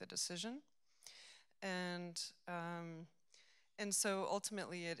to make the decision. And so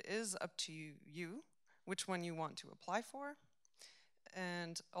ultimately it is up to you which one you want to apply for.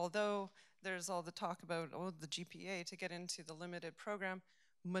 And although there's all the talk about, oh, the GPA to get into the limited program,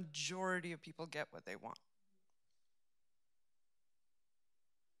 majority of people get what they want.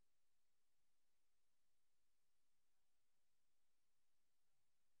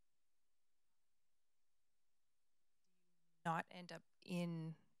 Not end up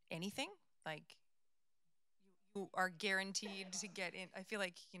in anything? Like you are guaranteed to get in. I feel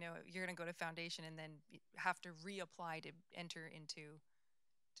like, you know, you're going to go to foundation and then have to reapply to enter into.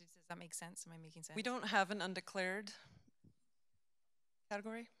 Does that make sense? Am I making sense? We don't have an undeclared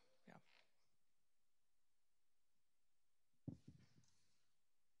category. Yeah.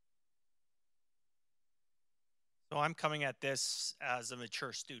 So I'm coming at this as a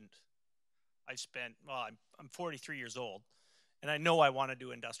mature student. I've spent, well, I'm 43 years old, and I know I want to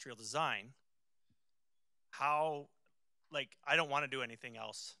do industrial design. How, like, I don't want to do anything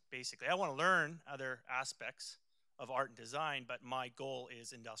else, basically. I want to learn other aspects of art and design, but my goal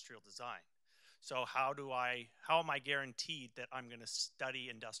is industrial design. So how am I guaranteed that I'm going to study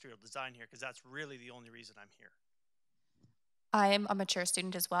industrial design here? Because that's really the only reason I'm here. I'm a mature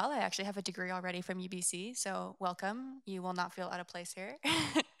student as well. I actually have a degree already from UBC, so welcome. You will not feel out of place here.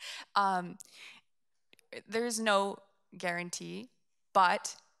 There's no guarantee,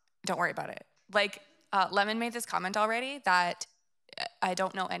 but don't worry about it. Like, Lemon made this comment already that I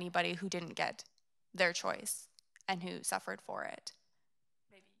don't know anybody who didn't get their choice and who suffered for it.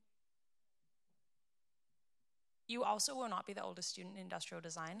 Maybe. You also will not be the oldest student in industrial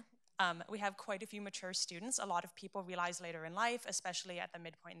design. We have quite a few mature students. A lot of people realize later in life, especially at the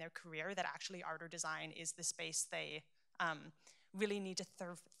midpoint in their career, that actually art or design is the space they really need to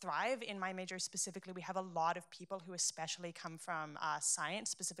thrive. In my major specifically, we have a lot of people who especially come from science,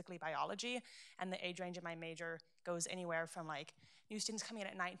 specifically biology, and the age range in my major goes anywhere from like new students coming in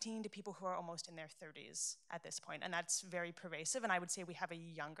at 19 to people who are almost in their 30s at this point, and that's very pervasive, and I would say we have a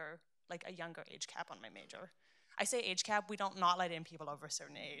younger age cap on my major. I say age cap, we don't not let in people over a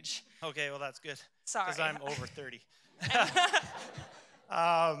certain age. Okay, well, that's good. Sorry. Because I'm over 30.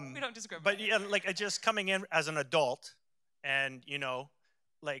 We don't discriminate. But yeah, like just coming in as an adult, and you know,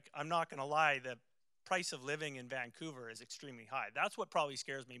 like I'm not gonna lie, the price of living in Vancouver is extremely high. That's what probably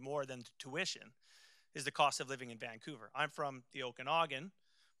scares me more than the tuition, is the cost of living in Vancouver. I'm from the Okanagan,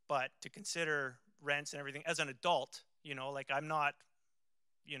 but to consider rents and everything as an adult, you know, like I'm not,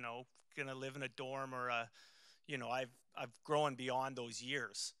 you know, gonna live in a dorm or a, you know, I've grown beyond those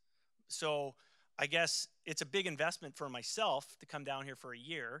years. So I guess it's a big investment for myself to come down here for a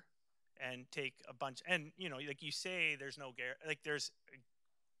year and take a bunch, and you know, like you say, there's no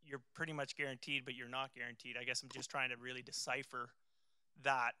you're pretty much guaranteed, but you're not guaranteed. I guess I'm just trying to really decipher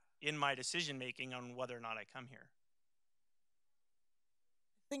that in my decision making on whether or not I come here.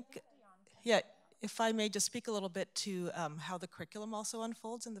 I think, yeah, if I may just speak a little bit to how the curriculum also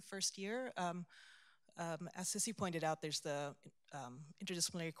unfolds in the first year. As Sissy pointed out, there's the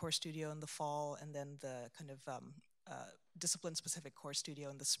interdisciplinary core studio in the fall, and then the kind of discipline-specific core studio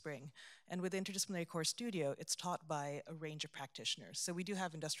in the spring. And with the interdisciplinary core studio, it's taught by a range of practitioners. So we do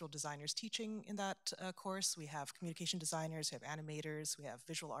have industrial designers teaching in that course. We have communication designers, we have animators, we have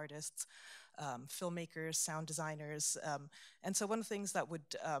visual artists, filmmakers, sound designers. And so one of the things that would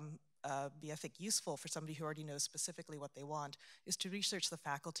be, I think, useful for somebody who already knows specifically what they want is to research the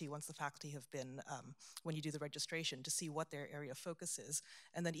faculty once the faculty have been, when you do the registration, to see what their area of focus is.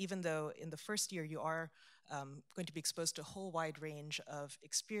 And then even though in the first year you are going to be exposed to a whole wide range of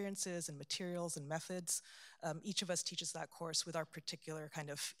experiences and materials and methods, each of us teaches that course with our particular kind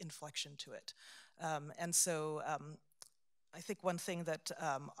of inflection to it. And so I think one thing that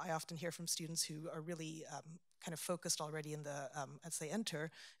I often hear from students who are really kind of focused already in the as they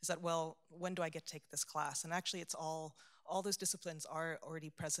enter is that, well, when do I get to take this class? And actually it's all those disciplines are already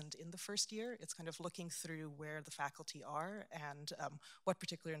present in the first year. It's kind of looking through where the faculty are and what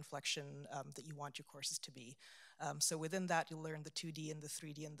particular inflection that you want your courses to be. So within that, you'll learn the 2D and the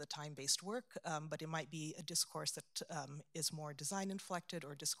 3D and the time-based work, but it might be a discourse that is more design-inflected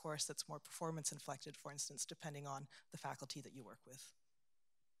or discourse that's more performance-inflected, for instance, depending on the faculty that you work with.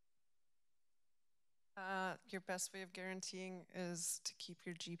 Your best way of guaranteeing is to keep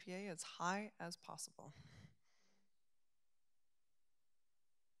your GPA as high as possible.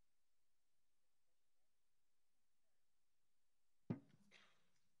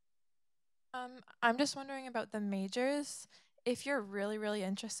 I'm just wondering about the majors. If you're really, really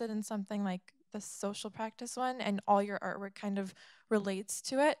interested in something like the social practice one and all your artwork kind of relates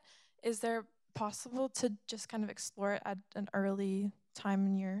to it, is there possible to just kind of explore it at an early time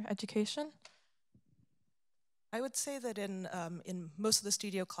in your education? I would say that in most of the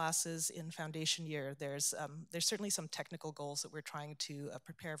studio classes in foundation year, there's certainly some technical goals that we're trying to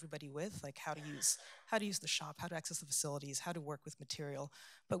prepare everybody with, like how to use the shop, how to access the facilities, how to work with material.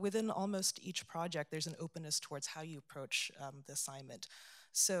 But within almost each project, there's an openness towards how you approach the assignment.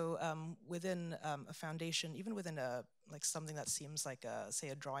 So within a foundation, even within something that seems like say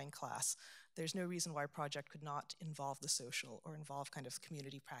a drawing class, there's no reason why a project could not involve the social or involve kind of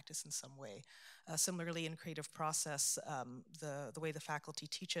community practice in some way. Similarly, in creative process, the way the faculty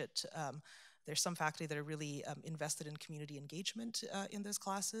teach it, there's some faculty that are really invested in community engagement in those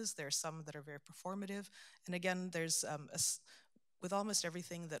classes. There's some that are very performative. And again, there's with almost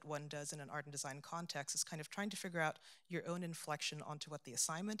everything that one does in an art and design context is kind of trying to figure out your own inflection onto what the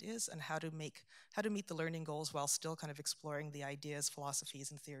assignment is and how to meet the learning goals while still kind of exploring the ideas,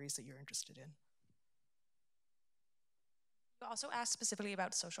 philosophies, and theories that you're interested in. You also asked specifically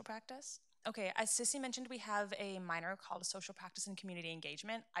about social practice. Okay, as Sissy mentioned, we have a minor called Social Practice and Community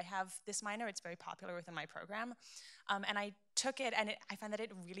Engagement. I have this minor, it's very popular within my program. And I took it and I find that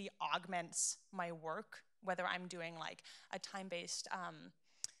it really augments my work, whether I'm doing like a time-based, I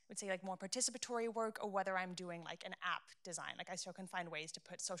would say like more participatory work, or whether I'm doing like an app design. Like I still can find ways to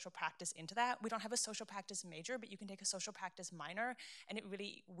put social practice into that. We don't have a social practice major, but you can take a social practice minor and it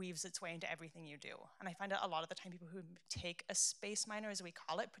really weaves its way into everything you do. And I find that a lot of the time people who take a space minor, as we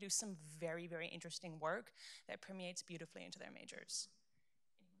call it, produce some very, very interesting work that permeates beautifully into their majors.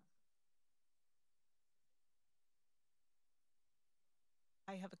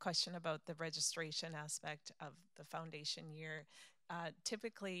 I have a question about the registration aspect of the foundation year.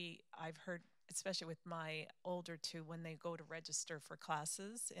 Typically, I've heard, especially with my older two, when they go to register for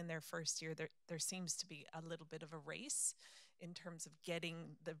classes in their first year, there seems to be a little bit of a race in terms of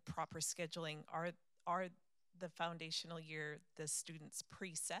getting the proper scheduling. Are the foundational year the students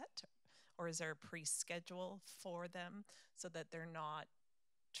preset, or is there a pre-schedule for them so that they're not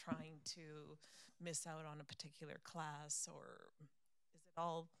trying to miss out on a particular class, or is it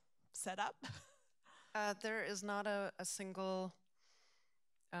all set up? There is not a single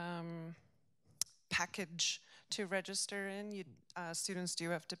package to register in. Students do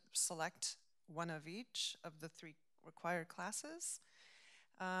have to select one of each of the 3 required classes.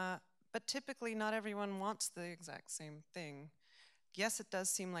 But typically not everyone wants the exact same thing. Yes, it does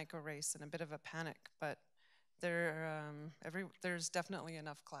seem like a race and a bit of a panic, but there's definitely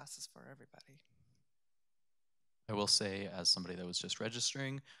enough classes for everybody. I will say, as somebody that was just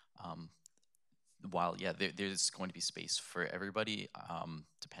registering, while there's going to be space for everybody,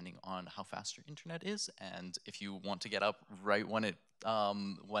 depending on how fast your internet is, and if you want to get up right when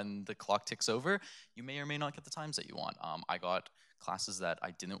when the clock ticks over, you may or may not get the times that you want. I got classes that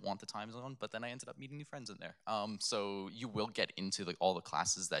I didn't want the times on, but then I ended up meeting new friends in there. So you will get into all the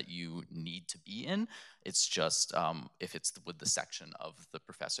classes that you need to be in. It's just if it's with the section of the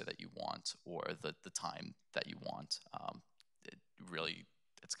professor that you want or the time that you want.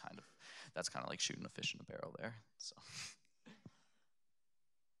 That's kind of like shooting a fish in a barrel there. So.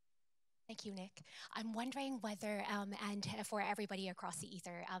 Thank you, Nick. I'm wondering whether, and for everybody across the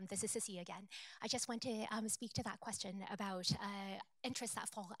ether, this is Sissy again. I just want to speak to that question about interests that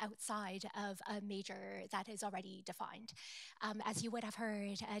fall outside of a major that is already defined. As you would have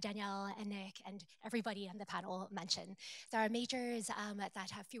heard Danielle and Nick and everybody on the panel mention, there are majors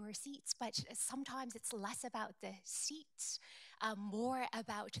that have fewer seats, but sometimes it's less about the seats, more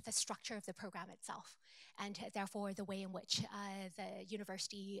about the structure of the program itself, and therefore the way in which the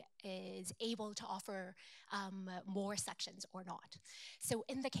university is able to offer more sections or not. So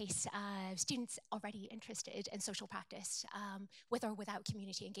in the case of students already interested in social practice, with or without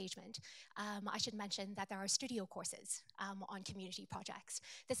community engagement, I should mention that there are studio courses on community projects.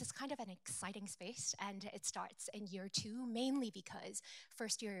 This is kind of an exciting space, and it starts in year 2, mainly because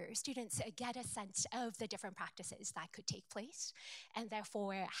first year students get a sense of the different practices that could take place, and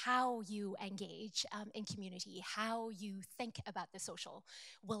therefore how you engage in community, how you think about the social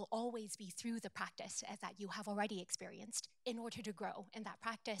will always be through the practice that you have already experienced in order to grow in that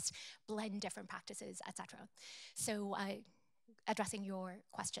practice, blend different practices, etc. So addressing your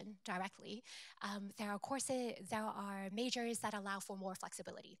question directly, there are majors that allow for more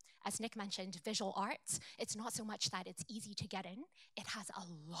flexibility. As Nick mentioned, visual arts, it's not so much that it's easy to get in, it has a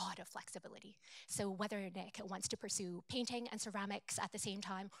lot of flexibility. So whether Nick wants to pursue painting and ceramics at the same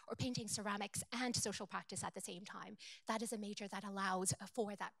time, or painting, ceramics, and social practice at the same time, that is a major that allows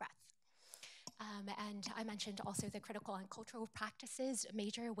for that breadth. And I mentioned also the critical and cultural practices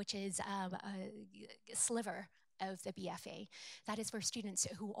major, which is a sliver of the BFA. That is for students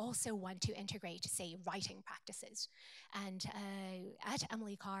who also want to integrate, say, writing practices. And at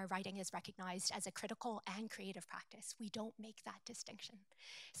Emily Carr, writing is recognized as a critical and creative practice. We don't make that distinction.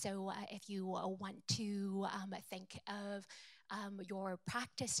 So if you want to think of your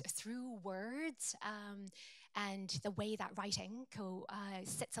practice through words and the way that writing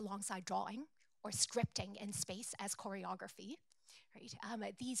sits alongside drawing or scripting in space as choreography,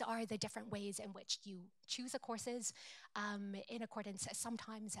 right? These are the different ways in which you choose the courses in accordance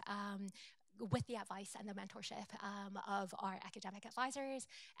sometimes with the advice and the mentorship of our academic advisors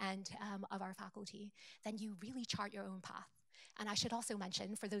and of our faculty. Then you really chart your own path. And I should also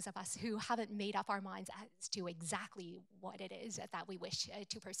mention, for those of us who haven't made up our minds as to exactly what it is that we wish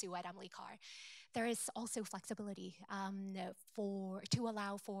to pursue at Emily Carr, there is also flexibility to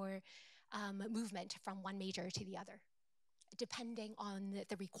allow for movement from one major to the other, depending on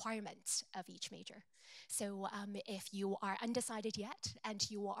the requirements of each major. So if you are undecided yet and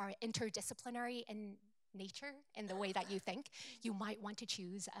you are interdisciplinary in nature in the way that you think, you might want to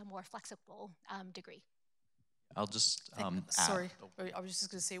choose a more flexible degree. I'll just sorry, I was just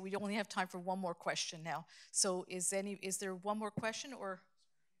going to say we only have time for one more question now. So is there one more question, or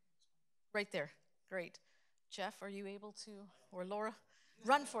right there? Great. Jeff, are you able to, or Laura?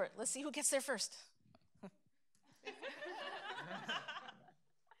 Run for it. Let's see who gets there first.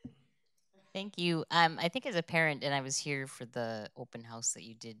 Thank you. I think as a parent, and I was here for the open house that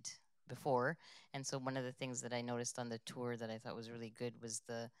you did before, and so one of the things that I noticed on the tour that I thought was really good was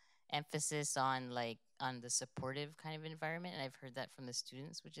the emphasis on the supportive kind of environment, and I've heard that from the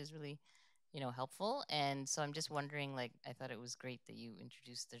students, which is really, helpful. And so I'm just wondering, I thought it was great that you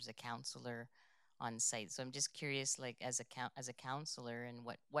introduced there's a counselor on site. So I'm just curious, as a counselor, and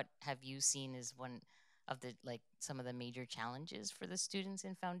what have you seen as one of the some of the major challenges for the students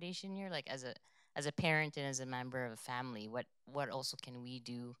in foundation year, as a parent and as a member of a family, what also can we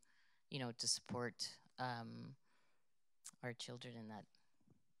do, to support our children in that?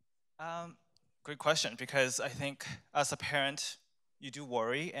 Great question, because I think as a parent, you do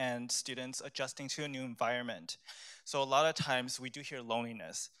worry, and students adjusting to a new environment. So a lot of times we do hear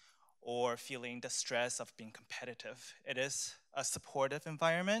loneliness or feeling the stress of being competitive. It is a supportive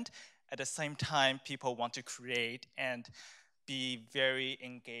environment. At the same time, people want to create and be very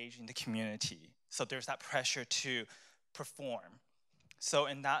engaged in the community. So there's that pressure to perform. So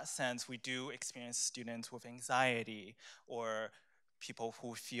in that sense, we do experience students with anxiety, or people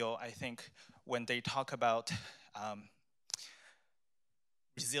who feel, I think, when they talk about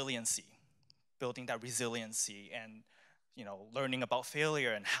resiliency, building that resiliency, and learning about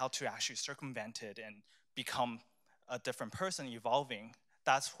failure and how to actually circumvent it and become a different person, evolving.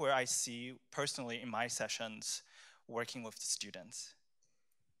 That's where I see personally in my sessions working with the students.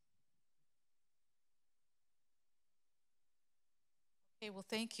 Okay, well,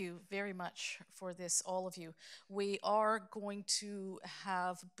 thank you very much for this, all of you. We are going to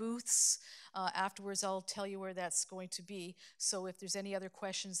have booths. Afterwards, I'll tell you where that's going to be. So if there's any other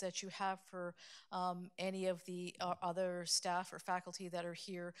questions that you have for any of the other staff or faculty that are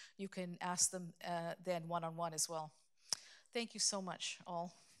here, you can ask them then one-on-one as well. Thank you so much,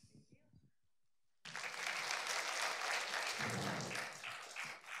 all.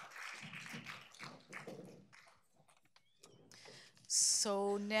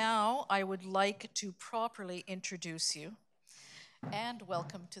 So now I would like to properly introduce you and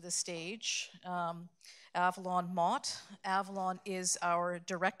welcome to the stage Avalon Mott. Avalon is our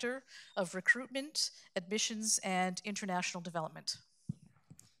Director of Recruitment, Admissions, and International Development.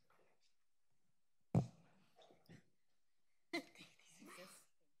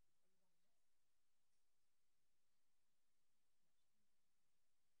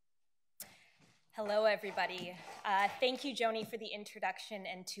 Hello, everybody. Thank you, Joni, for the introduction,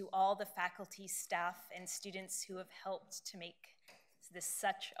 and to all the faculty, staff, and students who have helped to make this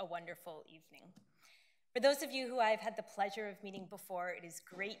such a wonderful evening. For those of you who I've had the pleasure of meeting before, it is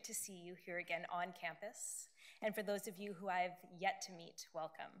great to see you here again on campus. And for those of you who I've yet to meet,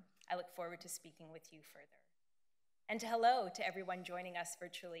 welcome. I look forward to speaking with you further. And hello to everyone joining us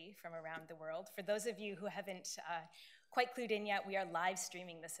virtually from around the world. For those of you who haven't quite clued in yet, we are live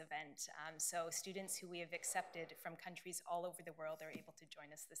streaming this event. So students who we have accepted from countries all over the world are able to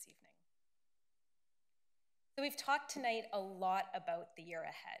join us this evening. So we've talked tonight a lot about the year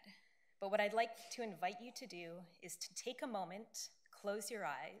ahead, but what I'd like to invite you to do is to take a moment, close your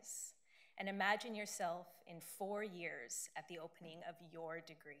eyes, and imagine yourself in 4 years at the opening of your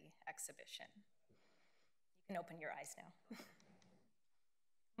degree exhibition. You can open your eyes now.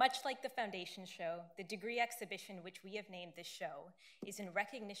 Much like the Foundation Show, the degree exhibition which we have named this show is in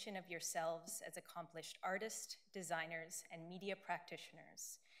recognition of yourselves as accomplished artists, designers, and media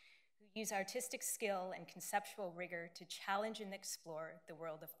practitioners who use artistic skill and conceptual rigor to challenge and explore the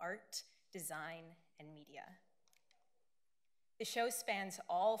world of art, design, and media. The show spans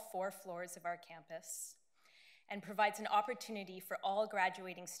all 4 floors of our campus and provides an opportunity for all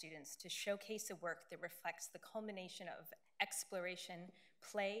graduating students to showcase a work that reflects the culmination of exploration,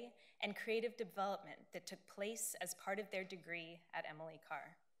 play, and creative development that took place as part of their degree at Emily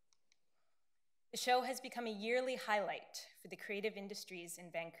Carr. The show has become a yearly highlight for the creative industries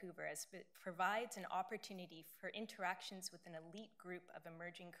in Vancouver as it provides an opportunity for interactions with an elite group of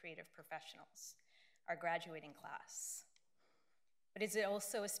emerging creative professionals, our graduating class. But is it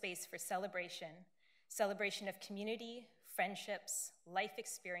also a space for celebration of community, friendships, life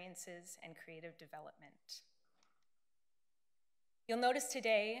experiences, and creative development. You'll notice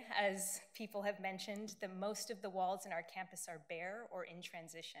today, as people have mentioned, that most of the walls in our campus are bare or in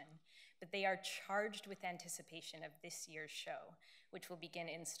transition, but they are charged with anticipation of this year's show, which will begin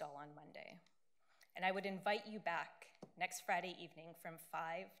install on Monday. And I would invite you back next Friday evening from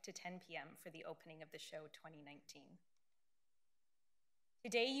 5 to 10 p.m. for the opening of the show 2019.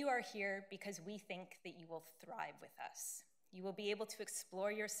 Today you are here because we think that you will thrive with us. You will be able to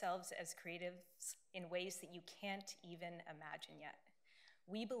explore yourselves as creatives in ways that you can't even imagine yet.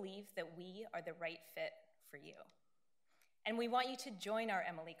 We believe that we are the right fit for you. And we want you to join our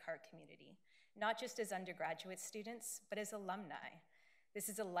Emily Carr community, not just as undergraduate students, but as alumni. This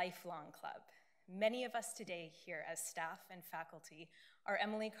is a lifelong club. Many of us today here as staff and faculty are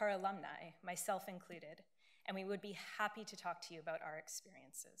Emily Carr alumni, myself included, and we would be happy to talk to you about our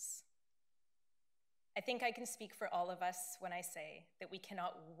experiences. I think I can speak for all of us when I say that we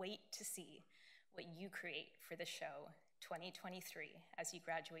cannot wait to see what you create for the show 2023 as you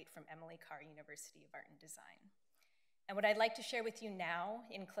graduate from Emily Carr University of Art and Design. And what I'd like to share with you now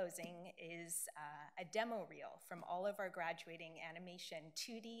in closing is a demo reel from all of our graduating animation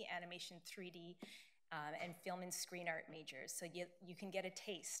 2D, animation 3D, and film and screen art majors, so you can get a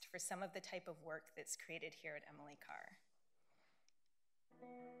taste for some of the type of work that's created here at Emily Carr.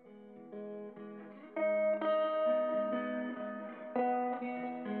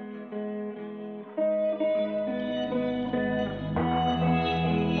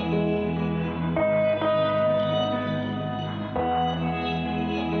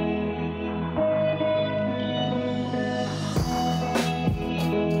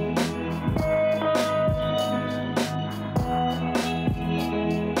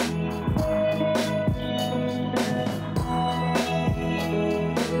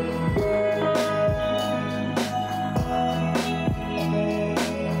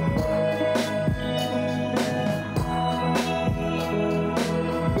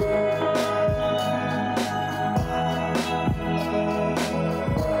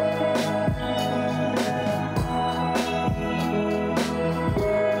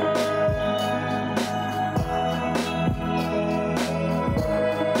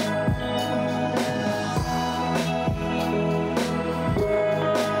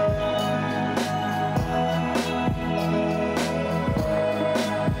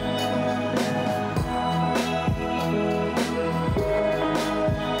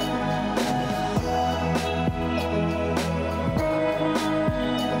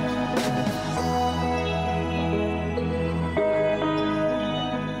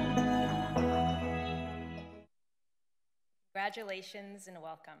 Congratulations and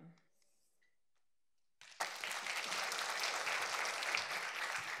welcome.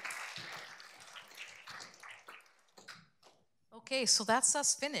 Okay, so that's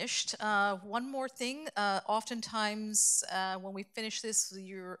us finished. One more thing, oftentimes when we finish this,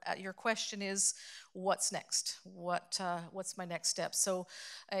 your question is, what's next? What's my next step? So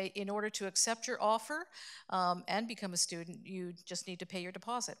in order to accept your offer and become a student, you just need to pay your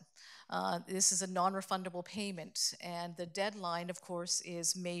deposit. This is a non-refundable payment, and the deadline, of course,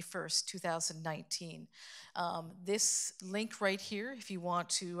 is May 1st, 2019. This link right here, if you want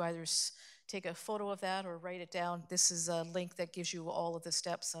to either take a photo of that or write it down, this is a link that gives you all of the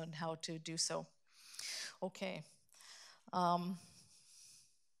steps on how to do so. Okay. And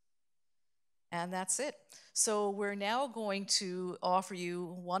that's it. So we're now going to offer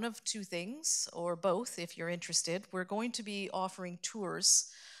you one of two things, or both if you're interested. We're going to be offering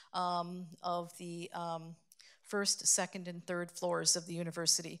tours of the first, second, and third floors of the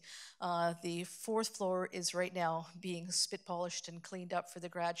university. The fourth floor is right now being spit polished and cleaned up for the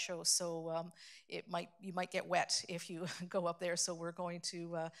grad show, so you might get wet if you go up there, so we're going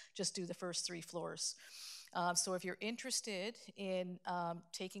to just do the first 3 floors. So if you're interested in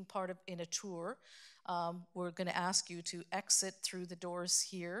taking part in a tour, we're going to ask you to exit through the doors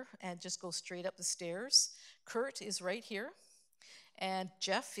here and just go straight up the stairs. Kurt is right here, and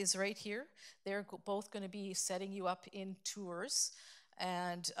Jeff is right here. They're both going to be setting you up in tours.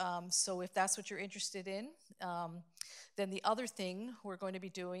 And so if that's what you're interested in, then the other thing we're going to be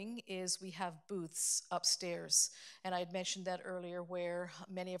doing is we have booths upstairs. And I had mentioned that earlier, where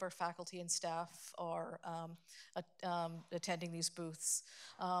many of our faculty and staff are attending these booths.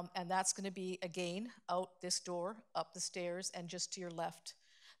 And that's going to be, again, out this door, up the stairs, and just to your left.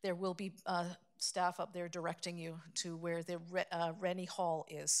 There will be staff up there directing you to where the Rennie Hall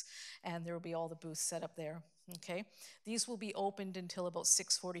is, and there will be all the booths set up there. Okay, these will be opened until about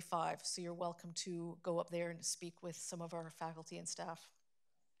 6:45, so you're welcome to go up there and speak with some of our faculty and staff.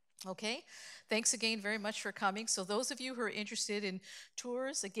 Okay, thanks again very much for coming. So those of you who are interested in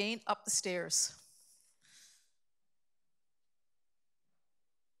tours, again, up the stairs.